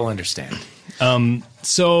okay. We all understand.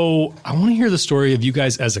 So I want to hear the story of you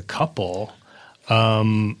guys as a couple.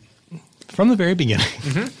 From the very beginning.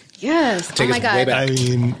 Yes. Take my God. I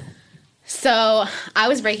mean, so I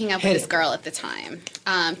was breaking up with this girl at the time.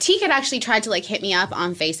 Teak had actually tried to like hit me up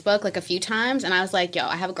on Facebook like a few times, and I was like, yo,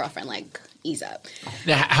 I have a girlfriend, like ease up.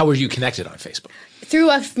 Now, how were you connected on Facebook? Through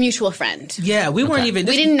a mutual friend. Yeah, we weren't even...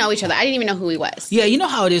 We didn't know each other. I didn't even know who he was. Yeah, you know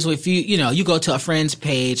how it is if you go to a friend's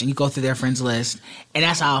page and you go through their friends list, and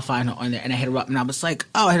that's how I'll find her on there. And I hit her up, and I was like,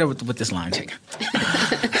 I hit her with this line.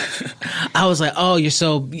 I was like, oh, you're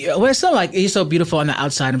so beautiful on the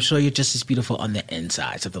outside. I'm sure you're just as beautiful on the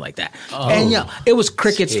inside, something like that. Oh, and it was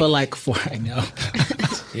crickets for like 4. I know.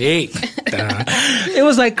 It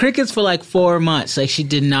was like crickets for like 4 months. Like she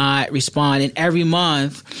did not respond, and every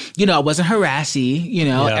month, I wasn't harassy.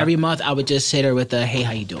 Every month I would just hit her with a, hey,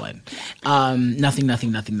 how you doing? Nothing.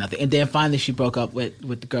 And then finally she broke up with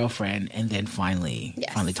the girlfriend, and then finally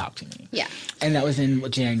talked to me. Yeah. And that was in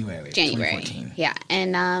January 2014. Yeah.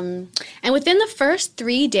 And And within the first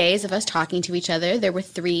 3 days of us talking to each other, there were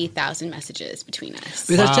 3,000 messages between us.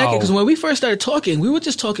 Because when we first started talking, we were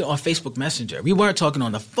just talking on Facebook Messenger. We weren't talking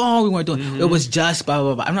on the phone. We weren't doing. It was just blah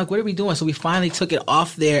blah blah. I'm like, what are we doing? So we finally took it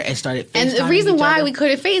off there and started. And the reason why we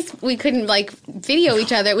couldn't like video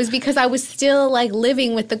each other was because I was still like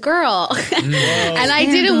living with the girl, and I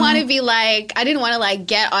didn't want to be like, I didn't want to like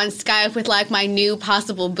get on Skype with like my new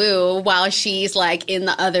possible boo while she's like in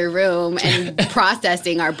the other room and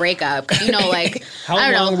processing our breakup. You know, like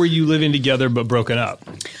how long were you living together but broken up?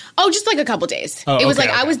 Oh, just like a couple days. It was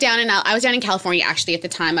I was down in California actually at the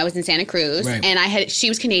time. I was in Santa Cruz, and she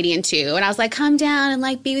was Canadian too. And I was like, come down and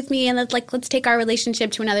like be with me, and let's take our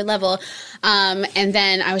relationship to another level. And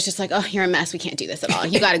then I was just like, oh, you're a mess. We can't do this at all.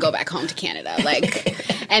 You got to go back home to Canada.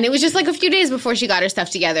 And it was just like a few days before she got her stuff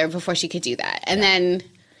together before she could do that. And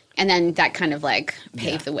then that kind of like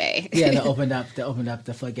paved the way. That opened up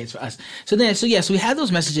the floodgates for us. So we had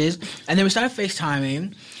those messages, and then we started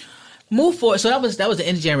FaceTiming. Move forward. So that was the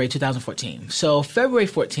end of January 2014. So February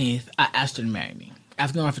 14th, I asked her to marry me.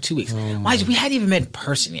 After going on for 2 weeks. Mind you, we hadn't even met in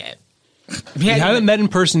person yet. You haven't met in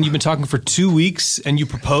person. You've been talking for 2 weeks, and you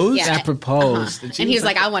proposed? Yeah. I proposed. And he was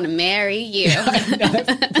like, I want to marry you.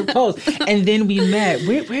 Proposed. And then we met.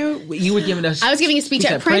 Where you were giving us? I was giving a speech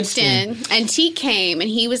at Princeton, and T came, and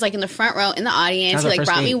he was like in the front row in the audience. He like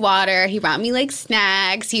brought me water. He brought me like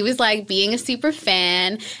snacks. He was like being a super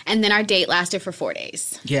fan. And then our date lasted for 4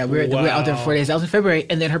 days. Yeah, we were out there for 4 days. That was in February.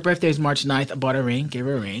 And then her birthday was March 9th. I bought her a ring, gave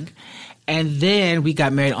her a ring. And then we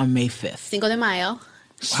got married on May 5th. Cinco de Mayo.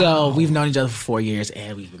 So we've known each other for 4 years,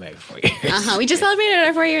 and we've been married for 4 years. We just celebrated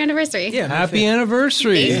our 4-year anniversary. Yeah, happy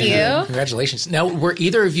anniversary! Thank you. Congratulations. Now, were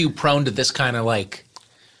either of you prone to this kind of like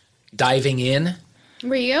diving in?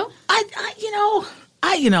 Were you?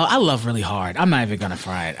 I love really hard. I'm not even gonna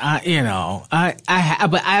front. I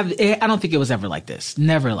don't think it was ever like this.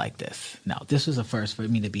 Never like this. No, this was a first for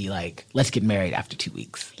me to be like, let's get married after 2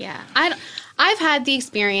 weeks. Yeah, I've had the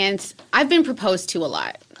experience. I've been proposed to a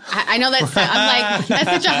lot. I know that's that's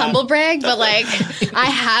such a humble brag, but like I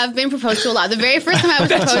have been proposed to a lot. The very first time I was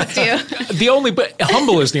proposed to. But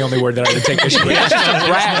humble is the only word that I would take issue with. That's just a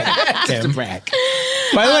brag. Just a brag.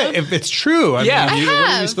 By the way, if it's true, what are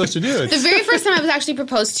you supposed to do? The very first time I was actually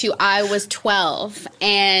proposed to, I was 12,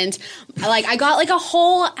 and like I got like a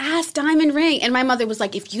whole ass diamond ring, and my mother was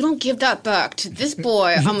like, "If you don't give that back to this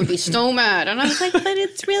boy, I'm gonna be so mad." And I was like, "But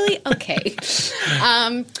it's really okay."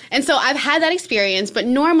 And so I've had that experience, but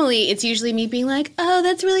normally it's usually me being like, "Oh,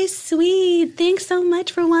 that's really sweet. Thanks so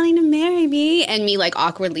much for wanting to marry me," and me like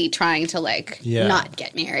awkwardly trying to not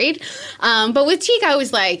get married. But with Teak, I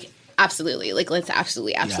was like, absolutely. Like, let's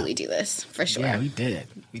absolutely do this for sure. Yeah, we did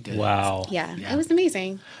it. Wow. Yeah, it was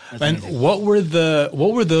amazing. And what were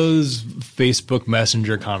those Facebook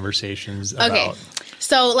Messenger conversations about? Okay.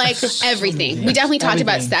 So, like, everything. We definitely talked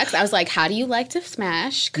about sex. I was like, how do you like to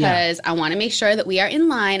smash? Because I want to make sure that we are in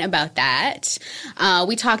line about that.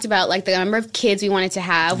 We talked about, like, the number of kids we wanted to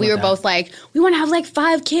have. We were both like, we want to have, like,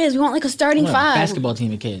 5 kids. We want, like, a starting 5. Basketball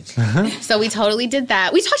team of kids. So we totally did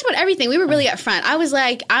that. We talked about everything. We were really upfront. I was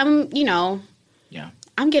like,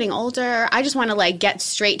 I'm getting older. I just want to like get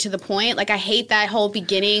straight to the point. Like I hate that whole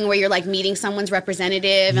beginning where you're like meeting someone's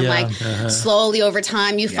representative and slowly over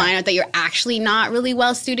time you find out that you're actually not really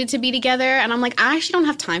well suited to be together. And I'm like, I actually don't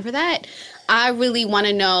have time for that. I really want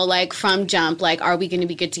to know like from jump, like, are we going to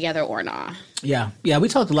be good together or not? Yeah. We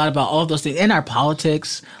talked a lot about all of those things in our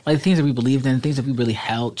politics, like things that we believed in, things that we really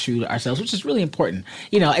held true to ourselves, which is really important.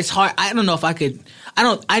 It's hard. I don't know if I could.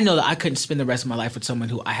 I know that I couldn't spend the rest of my life with someone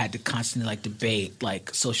who I had to constantly like debate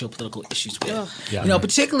like socio-political issues with. Yeah.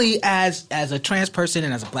 Particularly as a trans person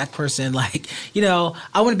and as a black person, like,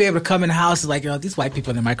 I want to be able to come in the house and like, these white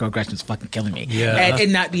people and their microaggressions fucking killing me. Yeah.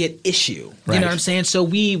 And not be an issue. Right. You know what I'm saying? So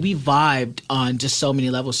we vibed on just so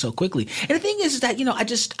many levels so quickly. And the thing is that,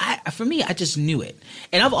 for me, I just knew it.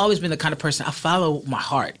 And I've always been the kind of person, I follow my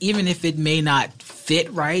heart, even if it may not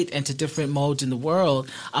fit right into different modes in the world.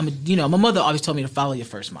 My mother always told me to follow your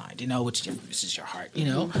first mind, which is your heart,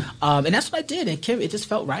 and that's what I did. And it just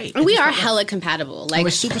felt right. And we are hella compatible. Like, and we're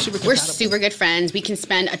super compatible. We're super good friends. We can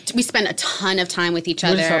spend a ton of time with each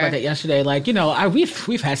other. We were talking about that yesterday. Like,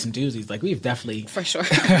 we've had some doozies. Like, we've definitely for sure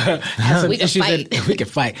had some we issues that we can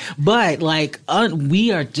fight. But like,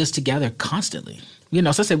 we are just together constantly. So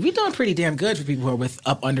I said we're doing pretty damn good for people who are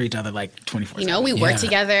up under each other like 24/7. We work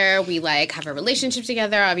together. We like have a relationship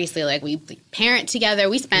together. Obviously, like we parent together.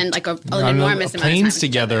 We spend like an enormous amount of time planes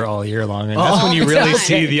together all year long, and that's when you really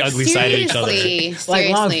see the ugly side of each other. Seriously. Like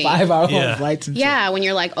long 5-hour flights and shit. When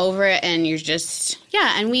you're like over it and you're just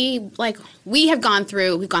and we've gone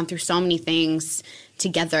through so many things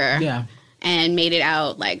together. Yeah. and made it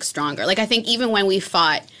out like stronger. Like I think even when we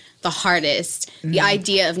fought the hardest, the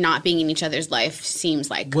idea of not being in each other's life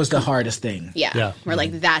seems like was the hardest thing. Yeah. We're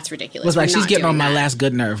like, that's ridiculous. It was like, We're she's getting on my that. last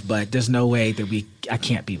good nerve, but there's no way that I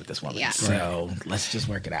can't be with this woman. Yeah. So let's just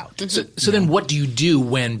work it out. So then what do you do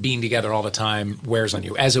when being together all the time wears on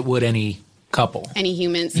you, as it would any couple? Any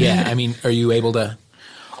humans. Yeah. I mean, are you able to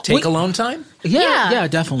take alone time? Yeah,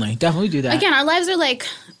 definitely. Definitely do that. Again, our lives are like,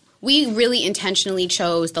 we really intentionally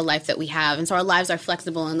chose the life that we have. And so our lives are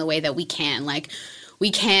flexible in the way that we can. Like, we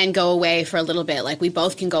can go away for a little bit. Like, we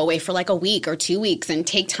both can go away for like a week or 2 weeks and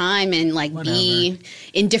take time and like be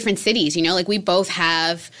in different cities, you know? Like, we both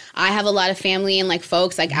I have a lot of family and like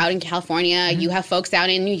folks like out in California. You have folks out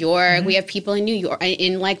in New York. We have people in New York,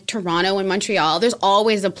 in like Toronto and Montreal. There's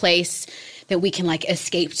always a place that we can like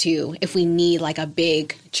escape to if we need like a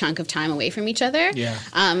big chunk of time away from each other. Yeah.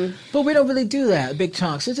 But we don't really do that, big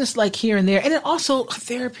chunks. It's just like here and there. And then also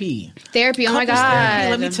therapy. Therapy, oh my God. Therapy,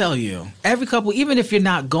 let me tell you. Every couple, even if you're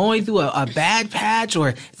not going through a bad patch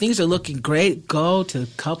or things are looking great, go to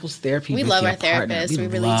couples therapy. We love our therapists. We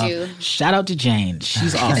really do. Shout out to Jane.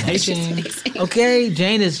 She's awesome. Hey, Jane. Okay,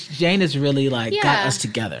 Jane is really like got us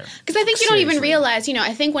together. Because I think you don't even realize, you know,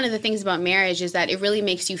 I think one of the things about marriage is that it really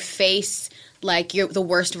makes you face like you're the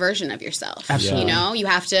worst version of yourself. Absolutely. You know, you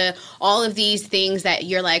have to, all of these things that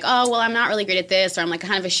you're like, oh, well, I'm not really great at this, or I'm like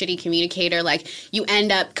kind of a shitty communicator. Like, you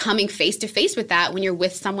end up coming face to face with that when you're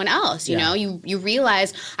with someone else. You know, you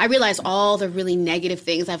realize, I realize all the really negative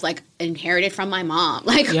things I've like inherited from my mom.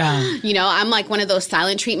 Like, you know, I'm like one of those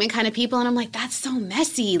silent treatment kind of people. And I'm like, that's so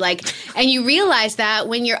messy. Like, and you realize that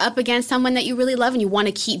when you're up against someone that you really love and you want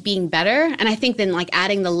to keep being better. And I think then like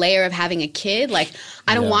adding the layer of having a kid, like,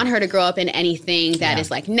 I don't want her to grow up in anything that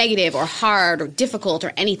is like negative or hard or difficult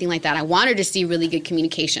or anything like that. I want her to see really good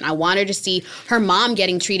communication. I want her to see her mom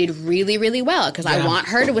getting treated really, really well, because I want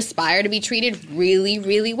her to aspire to be treated really,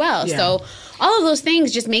 really well. So all of those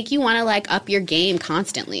things just make you want to like up your game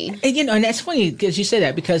constantly. And you know, and that's funny because you say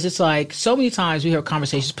that, because it's like so many times we hear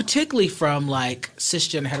conversations, particularly from like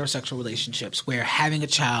cisgender heterosexual relationships, where having a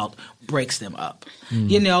child breaks them up.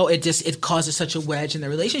 You know, it causes such a wedge in the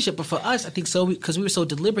relationship. But for us, I think so, because we were so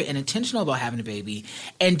deliberate and intentional about having a baby,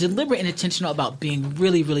 and deliberate and intentional about being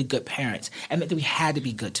really, really good parents, and that we had to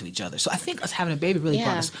be good to each other. So I think us having a baby really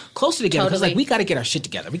brought us closer together, because like we got to get our shit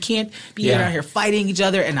together. We can't be out here fighting each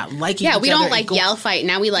other and not liking each other. Yeah, we don't like yell fight.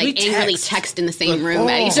 Now we like angrily text in the same room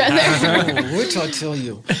at each other. Which I'll tell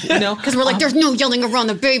you. You know, because we're like, there's no yelling around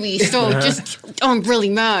the baby, so just, I'm really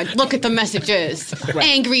mad. Look at the messages.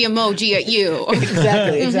 Angry emoji at you.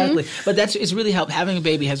 Exactly. But it's really helped. Having a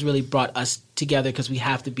baby has really brought us together, because we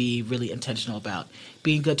have to be really intentional about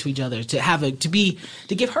being good to each other, to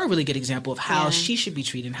give her a really good example of how she should be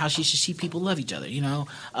treated and how she should see people love each other, you know.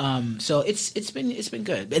 So it's been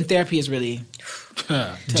good, and therapy is really.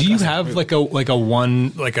 Do you have like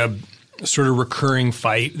a sort of recurring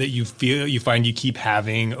fight that you find you keep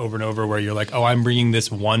having over and over, where you're like, oh, I'm bringing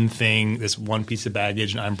this one thing, this one piece of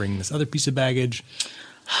baggage, and I'm bringing this other piece of baggage?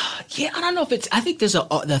 Yeah, I don't know if I think there's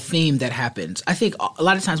the theme that happens. I think a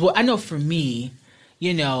lot of times, well, I know for me,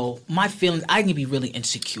 you know, my feelings, I can be really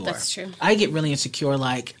insecure. That's true. I get really insecure,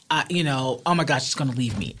 like, you know, oh my gosh, it's going to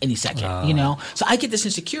leave me any second, you know? So I get this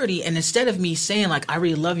insecurity, and instead of me saying, like, I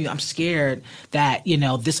really love you, I'm scared that, you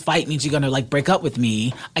know, this fight means you're going to, like, break up with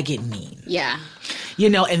me, I get mean. Yeah. You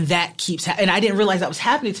know, and that keeps happening. And I didn't realize that was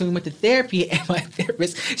happening until we went to therapy, and my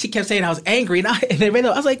therapist, she kept saying I was angry. And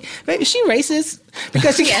I was like, baby, is she racist?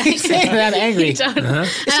 Because she keeps saying that I'm angry. Totally. And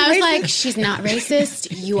I was like, she's not racist.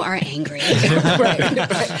 You are angry.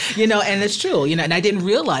 right. You know, and it's true. You know, and I didn't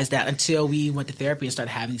realize that until we went to therapy and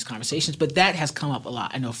started having these conversations. But that has come up a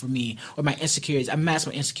lot, I know, for me, or my insecurities. I mask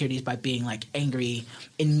my insecurities by being like angry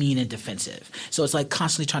and mean and defensive. So it's like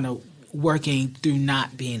constantly trying to working through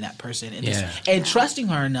not being that person and trusting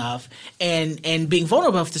her enough and being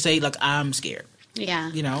vulnerable enough to say, like, I'm scared.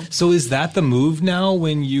 Yeah. You know? So is that the move now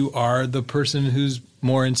when you are the person who's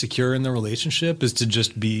more insecure in the relationship, is to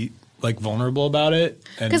just be like vulnerable about it?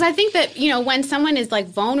 Because I think that, you know, when someone is like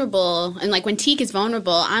vulnerable, and like when Teak is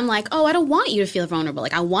vulnerable, I'm like, oh, I don't want you to feel vulnerable.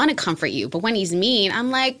 Like, I want to comfort you. But when he's mean,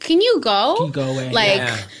 I'm like, can you go? Can you go away?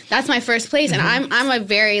 Like, that's my first place. And I'm a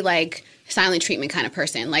very like silent treatment kind of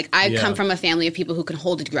person. Like, I come from a family of people who can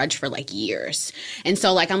hold a grudge for like years. And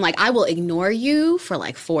so like, I'm like, I will ignore you for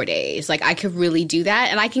like 4 days. Like, I could really do that.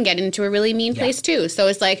 And I can get into a really mean place too. So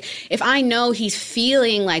it's like, if I know he's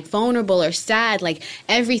feeling like vulnerable or sad, like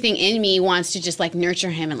everything in me wants to just like nurture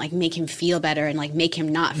him and like make him feel better and like make him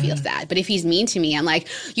not feel sad. But if he's mean to me, I'm like,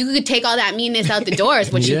 you could take all that meanness out the door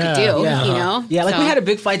is what you could do, you know? Yeah, like we had a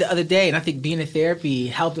big fight the other day, and I think being in therapy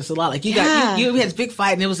helped us a lot. Like we had this big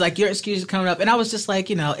fight, and it was like your excuse issues coming up, and I was just like,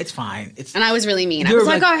 it's fine. And I was really mean. I was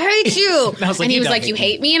like, I hate you. And he was like, you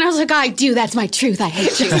hate me? And I was like, I do. That's my truth. I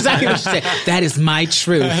hate you. Exactly what she said. That is my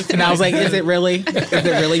truth. And I was like, is it really? Is it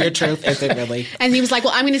really your truth? Is it really? And he was like,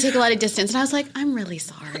 well, I'm going to take a lot of distance. And I was like, I'm really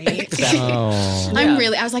sorry.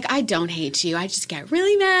 I was like, I don't hate you. I just get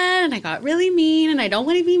really mad and I got really mean and I don't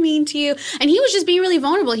want to be mean to you. And he was just being really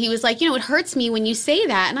vulnerable. He was like, it hurts me when you say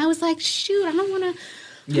that. And I was like, shoot, I don't want to.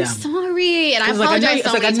 I'm sorry. And I apologize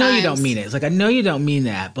so many times. I know you don't mean it. It's like, I know you don't mean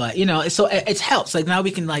that. But, so it helps. Like, now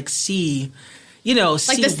we can, like, see... like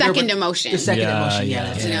see the second emotion. The second emotion,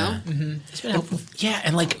 It's been helpful. Yeah,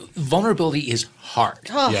 and like vulnerability is hard.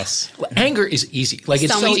 Oh. Yes. Anger is easy. Like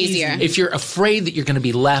it's so much easier. If you're afraid that you're going to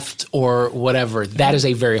be left or whatever, that is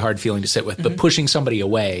a very hard feeling to sit with. But pushing somebody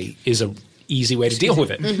away is a easy way to deal with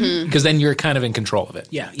it because then you're kind of in control of it.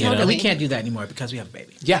 Yeah, and we can't do that anymore because we have a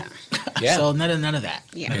baby. Yeah. So none of that.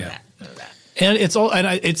 Yeah. None of that. And it's all, and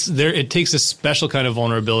it's there. It takes a special kind of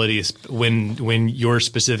vulnerability when your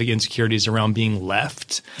specific insecurities around being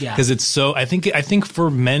left. Yeah. Because it's so. I think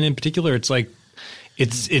for men in particular, it's like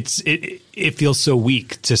it feels so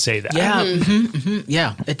weak to say that. Yeah.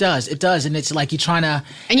 Yeah. It does. And it's like you're trying to.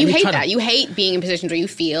 And you hate that. You hate being in positions where you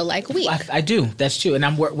feel like weak. I do. That's true. And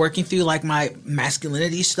I'm working through like my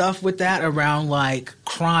masculinity stuff with that around like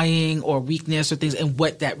crying or weakness or things and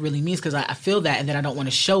what that really means because I feel that and then I don't want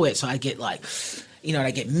to show it. So I get like,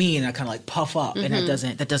 I get mean and I kind of like puff up and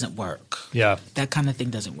that doesn't work. Yeah. That kind of thing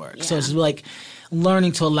doesn't work. Yeah. So it's like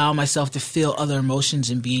learning to allow myself to feel other emotions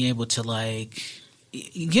and being able to like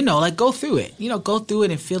go through it. Go through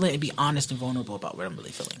it and feel it and be honest and vulnerable about what I'm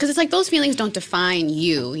really feeling. Because it's like those feelings don't define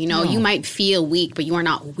you. You might feel weak, but you are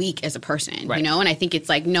not weak as a person. Right. And I think it's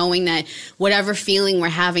like knowing that whatever feeling we're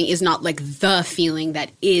having is not like the feeling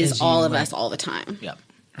that is all of us all the time. Yep.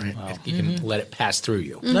 Right. Wow. You can let it pass through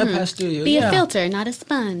you. Let it pass through you. Be a filter, not a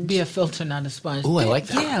sponge. Be a filter, not a sponge. Ooh, I like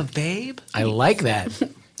that. Yeah, babe. I like that.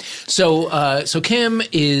 So Kim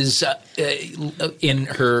is in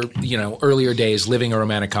her earlier days living a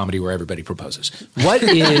romantic comedy where everybody proposes. What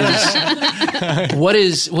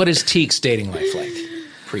is Teek's dating life like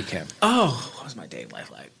pre-Kim? Oh, what was my dating life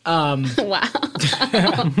like? Wow.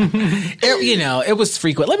 It was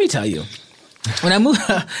frequent. Let me tell you. When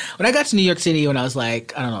I got to New York City when I was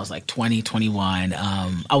like, 20, 21,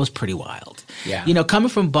 I was pretty wild. Yeah. Coming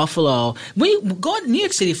from Buffalo, when you go to New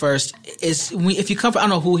York City first, if you come from, I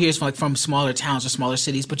don't know who here is from smaller towns or smaller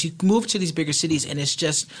cities, but you move to these bigger cities and it's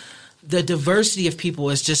just, the diversity of people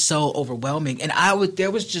is just so overwhelming. And there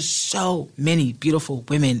was just so many beautiful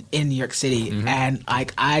women in New York City. And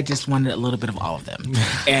I just wanted a little bit of all of them.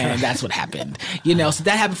 And that's what happened. So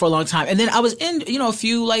that happened for a long time. And then I was in, a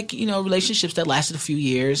few relationships that lasted a few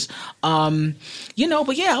years. But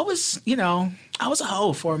yeah, I was a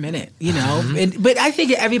hoe for a minute, but I think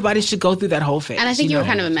everybody should go through that whole phase. And I think you were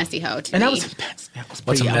kind of a messy hoe too. And I was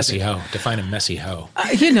What's a messy hoe? Define a messy hoe.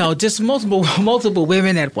 Just multiple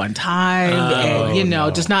women at one time,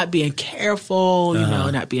 and just not being careful,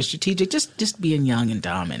 not being strategic, just being young and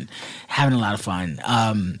dumb and having a lot of fun.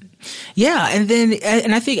 And then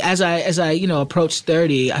I think as I approached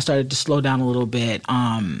 30, I started to slow down a little bit.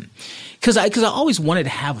 Because I always wanted to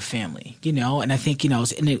have a family, and I think, I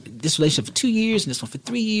was in this relationship for 2 years and this one for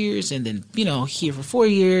 3 years and then, here for 4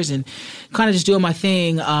 years and kind of just doing my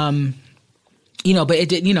thing. But it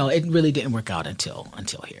did, it really didn't work out until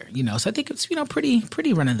here, so I think it's,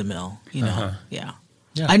 pretty run of the mill, Yeah.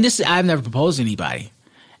 I've never proposed to anybody.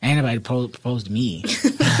 Anybody proposed to me. Sorry.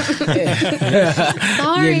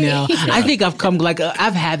 I think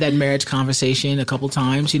I've had that marriage conversation a couple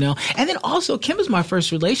times, And then also Kim was my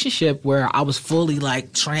first relationship where I was fully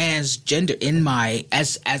like transgender in my,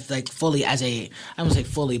 as like fully as a, I won't say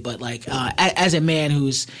fully, but like as a man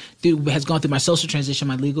has gone through my social transition,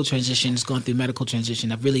 my legal transition, has gone through medical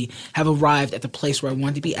transition. I've really have arrived at the place where I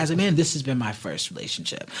wanted to be as a man. This has been my first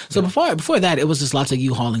relationship. So before that, it was just lots of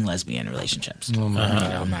U-hauling lesbian relationships. I'm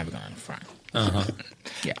not even going to front.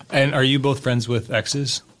 Yeah. And are you both friends with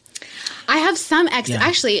exes? I have some exes. Yeah.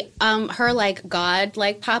 Actually, her God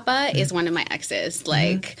papa is one of my exes.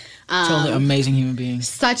 Totally amazing human being.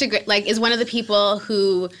 Such a great is one of the people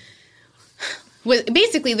who was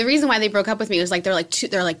basically the reason why they broke up with me was there are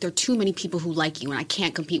too many people who like you and I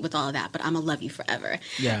can't compete with all of that, but I'm gonna love you forever.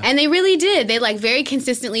 Yeah. And they really did. They very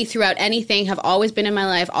consistently throughout anything have always been in my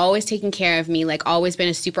life, always taken care of me, always been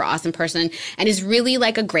a super awesome person, and is really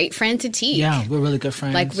a great friend to Teek. Yeah, we're really good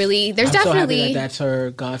friends. There's I'm definitely so happy that's her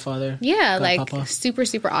godfather. Yeah, godpapa. Super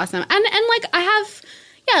super awesome. And I have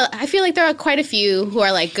Yeah, I feel like there are quite a few who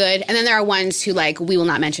are like good, and then there are ones who like we will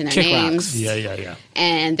not mention their names. Yeah.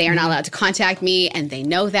 And they are not allowed to contact me, and they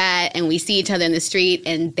know that, and we see each other in the street,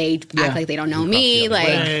 and they act like they don't know me. Like,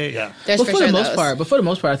 there's for the most part. But for the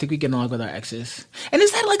most part, I think we get along with our exes. And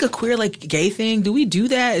is that like a queer, like gay thing? Do we do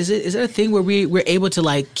that? Is that a thing where we're able to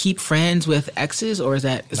like keep friends with exes, or is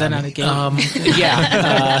that not a gay?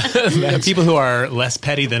 People who are less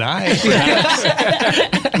petty than I.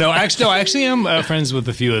 No, I actually am friends with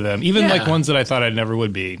a few of them, even like ones that I thought I never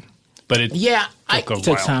would be. But it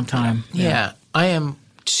takes time. Yeah, I am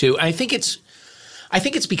too. I think it's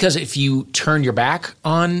because if you turn your back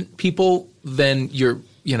on people, then you're,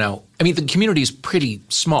 I mean, the community is pretty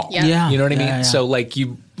small. Yeah. You know what I mean? Yeah. So like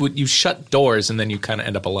you shut doors and then you kind of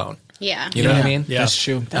end up alone. Yeah. You know what I mean? Yeah. That's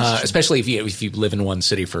true. Especially if you live in one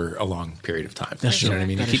city for a long period of time. That's you know what I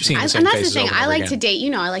mean? You keep seeing the same and that's faces the thing. over and over I like again. to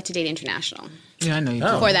date. I like to date international. Yeah, I know you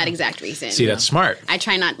do. For that exact reason. See, that's smart. I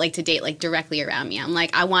try not like to date like directly around me. I'm like,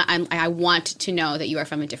 I want to know that you are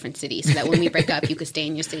from a different city, so that when we break up, you could stay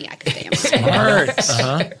in your city, I could stay in mine.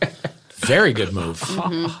 Smart. Very good move.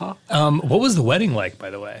 What was the wedding like, by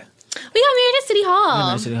the way? We got married at City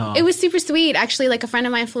Hall. City Hall. It was super sweet. Actually, like a friend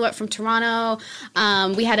of mine flew up from Toronto.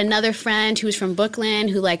 We had another friend who was from Brooklyn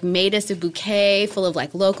who like made us a bouquet full of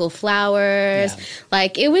like local flowers. Yeah.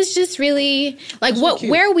 Like it was just really like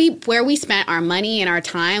where we spent our money and our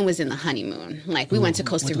time was in the honeymoon. Like we went to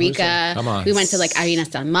Costa Rica. Come on. We went to like Arenas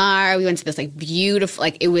del Mar. We went to this like beautiful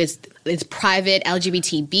like it's private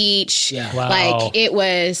LGBT beach. Yeah. Wow. Like it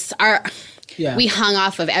was our. Yeah. We hung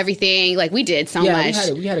off of everything. Like we did so much.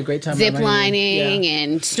 We had a great time. Zip lining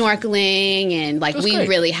and snorkeling and like we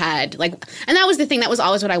really had like, and that was the thing. That was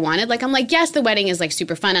always what I wanted. Like I'm like, yes, the wedding is like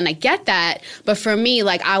super fun and I get that, but for me,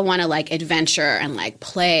 like I want to like adventure and like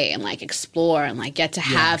play and like explore and like get to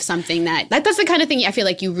have something that's the kind of thing I feel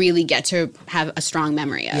like you really get to have a strong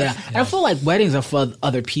memory of. Yeah, and I feel like weddings are for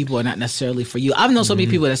other people and not necessarily for you. I've known so many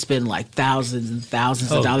people that spend like thousands and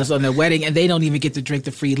thousands of dollars on their wedding and they don't even get to drink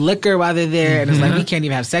the free liquor while they're there. And it's like we can't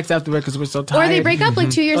even have sex afterward because we're so tired. Or they break up like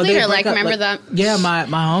 2 years later. Like remember that? Yeah, my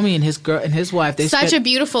homie and his girl and his wife. They such a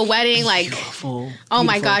beautiful wedding. Like beautiful, oh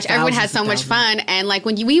my gosh, everyone had so much fun. And like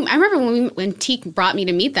when I remember when Teak brought me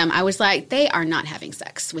to meet them, I was like, they are not having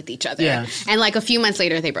sex with each other. Yeah. And like a few months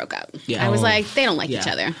later, they broke up. Yeah. I was like, they don't like each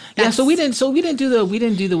other. So we didn't do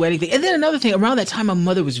the wedding thing. And then another thing, around that time, my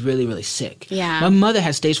mother was really, really sick. Yeah. My mother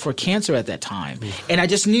had stage 4 cancer at that time, and I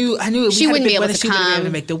just knew she wouldn't be able to come. She wouldn't be able to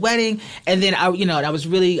make the wedding. And then I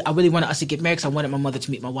really wanted us to get married because I wanted my mother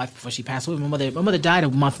to meet my wife before she passed away. My mother died a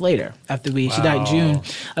month later after she died in June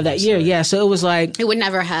of that year. Yeah, so it was like it would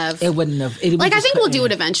never have. It wouldn't have. Like I think we'll do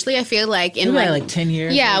it eventually. I feel like in like 10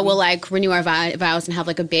 years. Yeah, maybe. We'll like renew our vows and have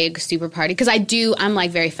like a big super party because I'm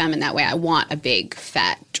like very feminine that way. I want a big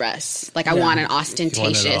fat dress. Like I want an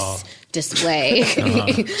ostentatious display.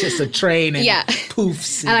 Just a train and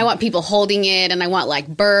poofs. And I want people holding it and I want like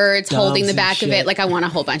birds holding the back of it. Like I want a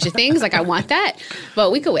whole bunch of things. Like I want that.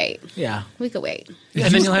 But we could wait. Yeah. We could wait.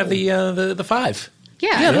 And then you'll have the 5.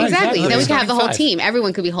 Yeah, exactly. Then we could have the whole team.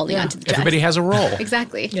 Everyone could be holding onto the dress. Everybody has a role.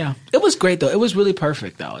 Exactly. Yeah. It was great, though. It was really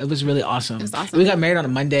perfect, though. It was really awesome. It was awesome. We got married on a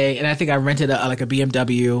Monday, and I think I rented a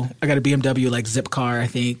BMW. I got a BMW, like, zip car, I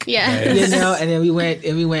think. Yeah. And then we went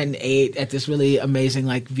and ate at this really amazing,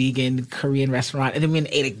 like, vegan Korean restaurant. And then we went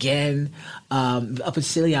and ate again up in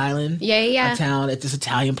Scilly Island. Yeah. Town at this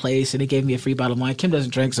Italian place, and they gave me a free bottle of wine. Kim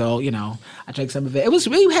doesn't drink, so, I drank some of it.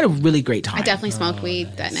 We had a really great time. I definitely smoked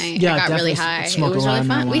weed that night. Yeah, I got really high. It was really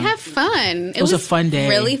fun. We had fun. It was a fun day.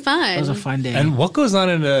 Really fun. It was a fun day. And what goes on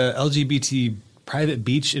in a LGBT private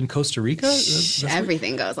beach in Costa Rica?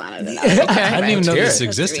 Everything goes on in I didn't even know this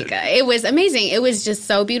existed. It was amazing. It was just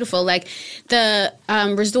so beautiful. Like the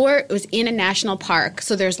resort was in a national park,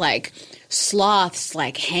 so there's like sloths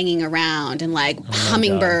like hanging around and like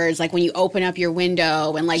hummingbirds like when you open up your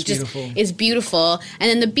window and like it's beautiful. And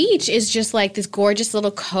then the beach is just like this gorgeous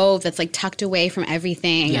little cove that's like tucked away from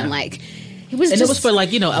everything and like it was for like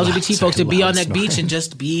LGBT folks to be on that beach and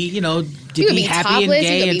just be to be happy and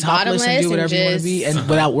gay and topless and do whatever you want to be and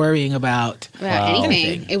without worrying about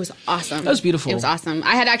anything. It was awesome. That was beautiful. It was awesome.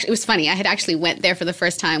 It was funny. I had actually went there for the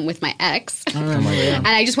first time with my ex, and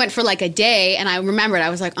I just went for like a day. And I remembered I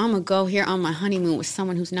was like, I'm gonna go here on my honeymoon with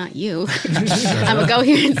someone who's not you. I'm gonna go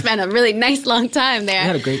here and spend a really nice long time there. I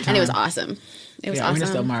had a great time, and it was awesome. It was awesome. Arenas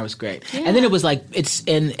del Mar was great. Yeah. And then it was like,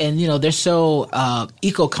 they're so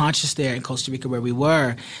eco-conscious there in Costa Rica where we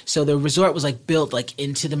were. So the resort was like built like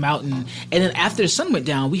into the mountain. And then after the sun went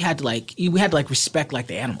down, we had to respect like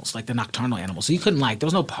the animals, like the nocturnal animals. So you couldn't there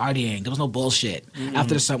was no partying. There was no bullshit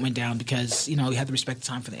after the sun went down because, we had to respect the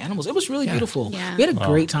time for the animals. It was really beautiful. Yeah. We had a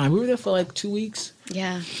great time. We were there for like 2 weeks.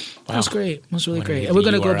 Yeah. That was great. It was really great. And we're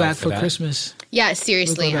going to go back for Christmas. Yeah,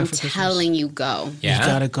 seriously. I'm telling you, go. Yeah. You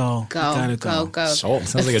got to go. Go. Sold.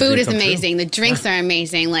 The food is amazing. The drinks are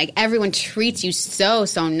amazing. Like, everyone treats you so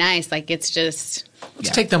nice. Like, it's just...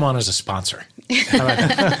 Let's take them on as a sponsor. How about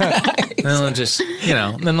that? They'll just,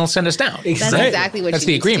 then they'll send us down. That's exactly what That's you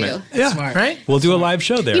the agreement. Yeah. Smart. Right? We'll do a live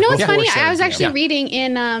show there. You know what's funny? I was actually reading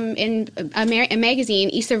in a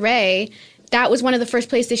magazine, Issa Rae, that was one of the first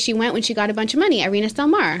places she went when she got a bunch of money, Arenas Del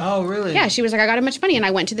Mar. Oh, really? Yeah, she was like, I got a bunch of money and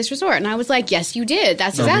I went to this resort. And I was like, yes, you did.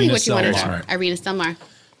 That's exactly what you wanted to do. Arenas Del Mar.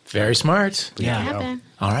 Very smart. Yeah.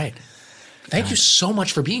 All right. Thank you so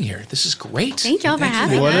much for being here. This is great. Thank y'all for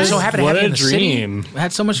having us. I'm so happy to have you in the dream. city. I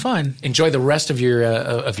had so much fun. Enjoy the rest of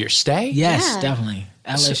your stay. Yes, definitely.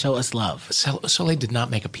 LA show us love. Soleil did not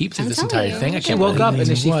make a peep through this entire thing. She woke up and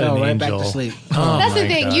then she fell right back to sleep. That's the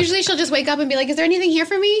thing. God. Usually she'll just wake up and be like, is there anything here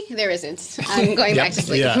for me? There isn't. I'm going back to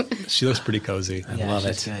sleep. Yeah, she looks pretty cozy. I love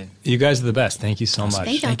it. Good. You guys are the best. Thank you so much.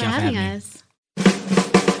 Thank y'all for having us.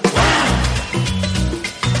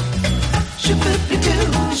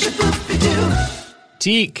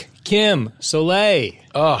 Teak, Kim, Soleil,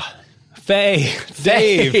 Faye,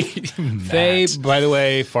 Dave. Faye, by the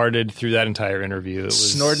way, farted through that entire interview. It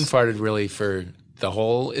was snored and farted really for the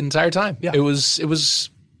whole entire time. Yeah. It was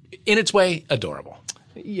in its way adorable.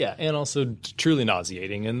 Yeah, and also truly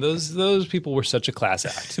nauseating. And those people were such a class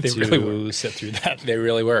act. They really were. Sit through that. They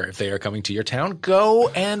really were. If they are coming to your town, go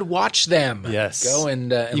and watch them. Yes. Go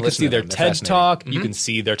and you can see their TED Talk. Mm-hmm. You can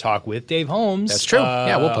see their talk with Dave Holmes. That's true.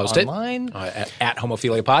 Yeah, we'll post online. It at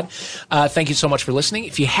Homophilia Pod. Thank you so much for listening.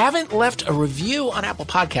 If you haven't left a review on Apple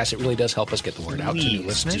Podcasts, it really does help us get the word out to new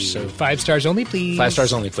listeners. So 5 stars only, please. 5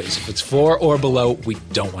 stars only, please. If it's 4 or below, we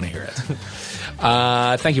don't want to hear it.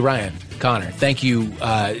 Thank you, Ryan, Connor. Thank you,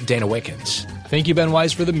 Dana Wickens. Thank you, Ben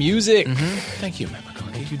Wise, for the music. Mm-hmm. Thank you, Matt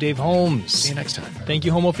McCarthy. Thank you, Dave Holmes. See you next time. Thank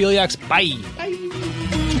you, Homophiliacs. Bye. Bye.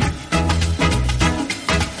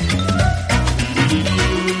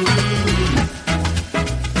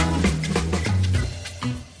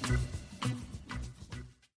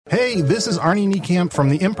 Hey, this is Arnie Niekamp from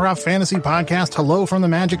the improv fantasy podcast Hello from the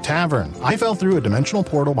Magic Tavern. I fell through a dimensional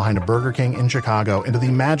portal behind a Burger King in Chicago into the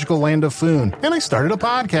magical land of Foon, and I started a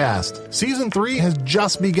podcast. Season 3 has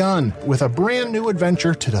just begun with a brand new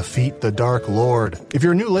adventure to defeat the Dark Lord. If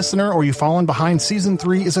you're a new listener or you've fallen behind, Season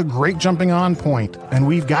 3 is a great jumping on point, and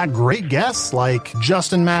we've got great guests like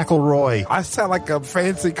Justin McElroy. I sound like a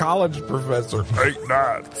fancy college professor. 8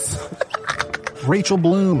 nuts. Rachel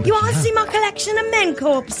Bloom. You want to see my collection of men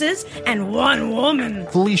corpses and one woman?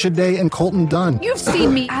 Felicia Day and Colton Dunn. You've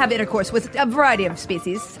seen me have intercourse with a variety of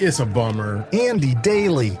species. It's a bummer. Andy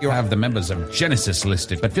Daly. You have the members of Genesis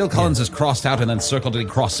listed, but Phil Collins is crossed out and then circled and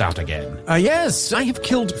crossed out again. Yes, I have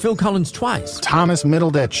killed Phil Collins twice. Thomas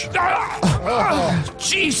Middleditch.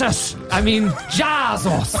 Jesus! I mean,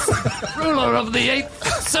 Jazos, ruler of the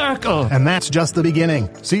 8th circle. And that's just the beginning.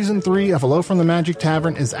 Season 3 of Hello from the Magic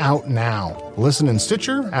Tavern is out now. Listen in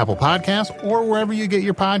Stitcher, Apple Podcasts, or wherever you get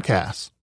your podcasts.